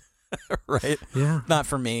 Yeah. Right? Yeah. Not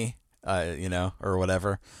for me, or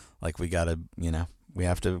whatever. We got to, we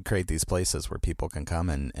have to create these places where people can come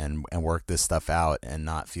and work this stuff out and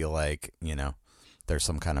not feel like, there's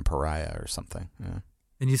some kind of pariah or something. Yeah.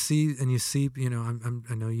 And you see, I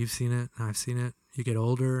know you've seen it, I've seen it. You get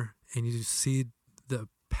older and you see the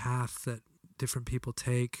path that different people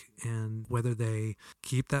take and whether they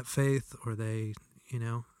keep that faith or they,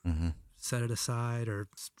 set it aside or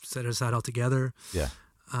set it aside altogether. Yeah.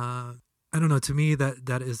 I don't know. To me,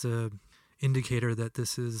 that is a indicator that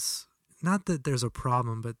this is not that there's a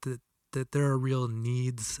problem, but that there are real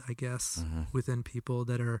needs, I guess, within people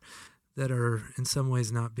that are in some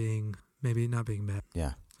ways not being met.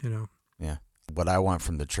 Yeah. Yeah. What I want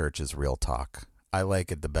from the church is real talk. I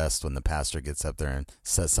like it the best when the pastor gets up there and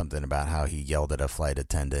says something about how he yelled at a flight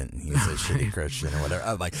attendant and he's a shitty Christian or whatever.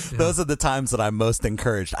 I'm like, those are the times that I'm most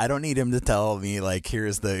encouraged. I don't need him to tell me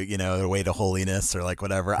here's the, the way to holiness or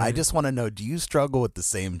whatever. Right. I just want to know, do you struggle with the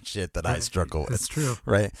same shit that I struggle with? That's true.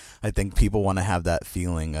 Right. I think people want to have that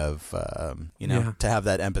feeling of, to have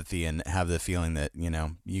that empathy and have the feeling that,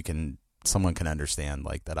 someone can understand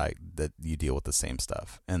that you deal with the same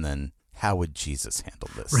stuff. And then, how would Jesus handle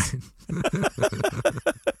this? Right.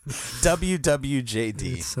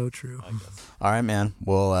 WWJD. It's so true. All right, man.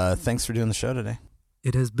 Well, thanks for doing the show today.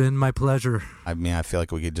 It has been my pleasure. I mean, I feel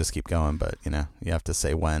like we could just keep going, but, you have to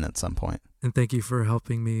say when at some point. And thank you for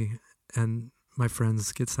helping me and my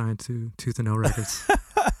friends get signed to Tooth and Nail Records.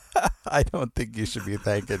 I don't think you should be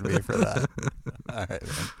thanking me for that. All right,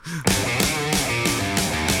 man.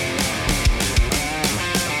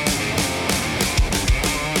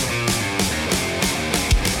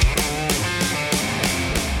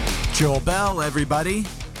 Joel Bell, everybody.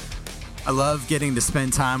 I love getting to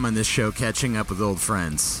spend time on this show catching up with old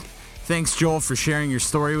friends. Thanks, Joel, for sharing your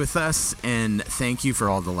story with us, and thank you for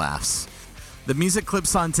all the laughs. The music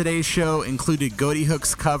clips on today's show included Ghoti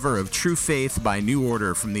Hook's cover of True Faith by New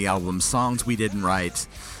Order from the album Songs We Didn't Write,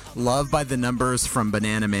 Love by the Numbers from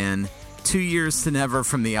Banana Man, 2 Years to Never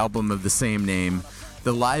from the album of the same name,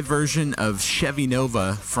 the live version of Chevy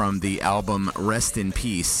Nova from the album Rest in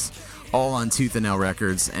Peace, all on Tooth and Nail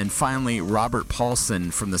Records, and finally Robert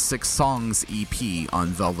Paulson from the 6 Songs EP on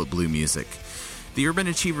Velvet Blue Music. The Urban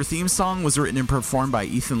Achiever theme song was written and performed by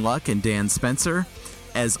Ethan Luck and Dan Spencer.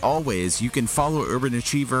 As always, you can follow Urban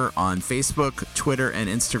Achiever on Facebook, Twitter, and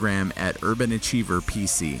Instagram at Urban Achiever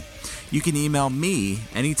PC. You can email me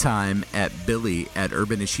anytime at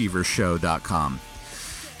billy@urbanachievershow.com.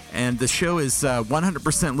 And the show is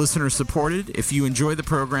 100% listener supported. If you enjoy the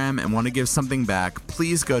program and want to give something back,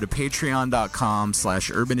 please go to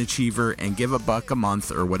patreon.com/urbanachiever and give $1 a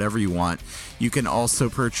month or whatever you want. You can also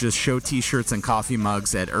purchase show t-shirts and coffee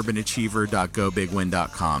mugs at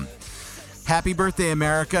urbanachiever.gobigwin.com. Happy birthday,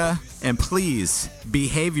 America, and please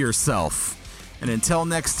behave yourself. And until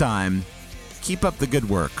next time, keep up the good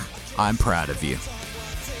work. I'm proud of you.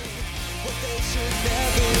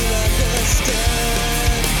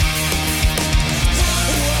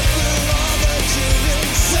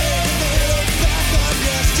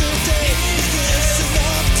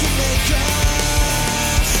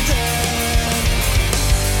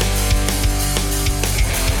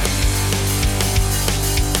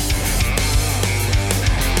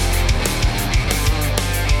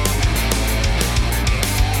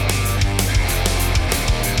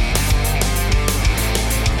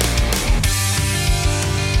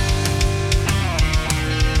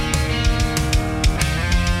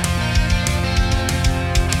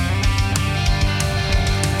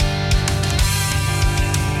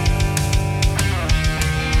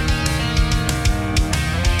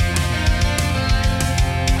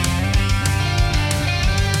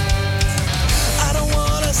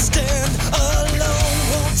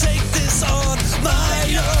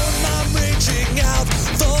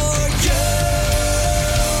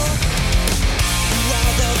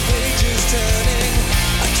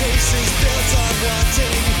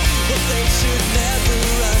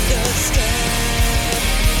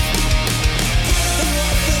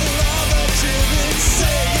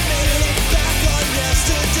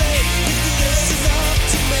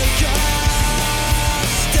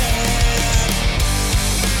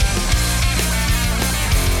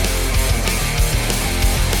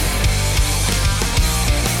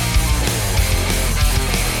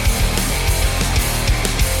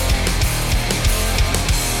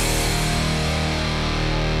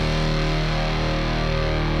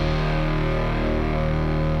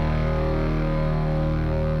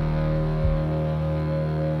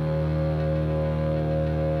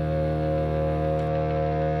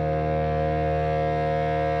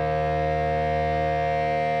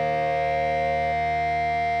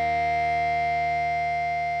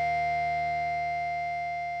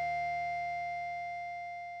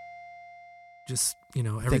 Just, I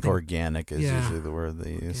everything. think organic is usually the word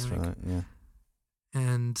they use for that. Yeah.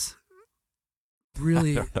 And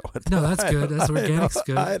really, I don't know what no, that's good. That's organic's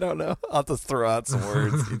good. I don't know. I'll just throw out some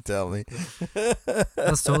words. You tell me.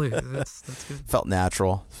 That's totally that's good. Felt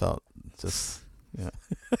natural. Felt just, yeah.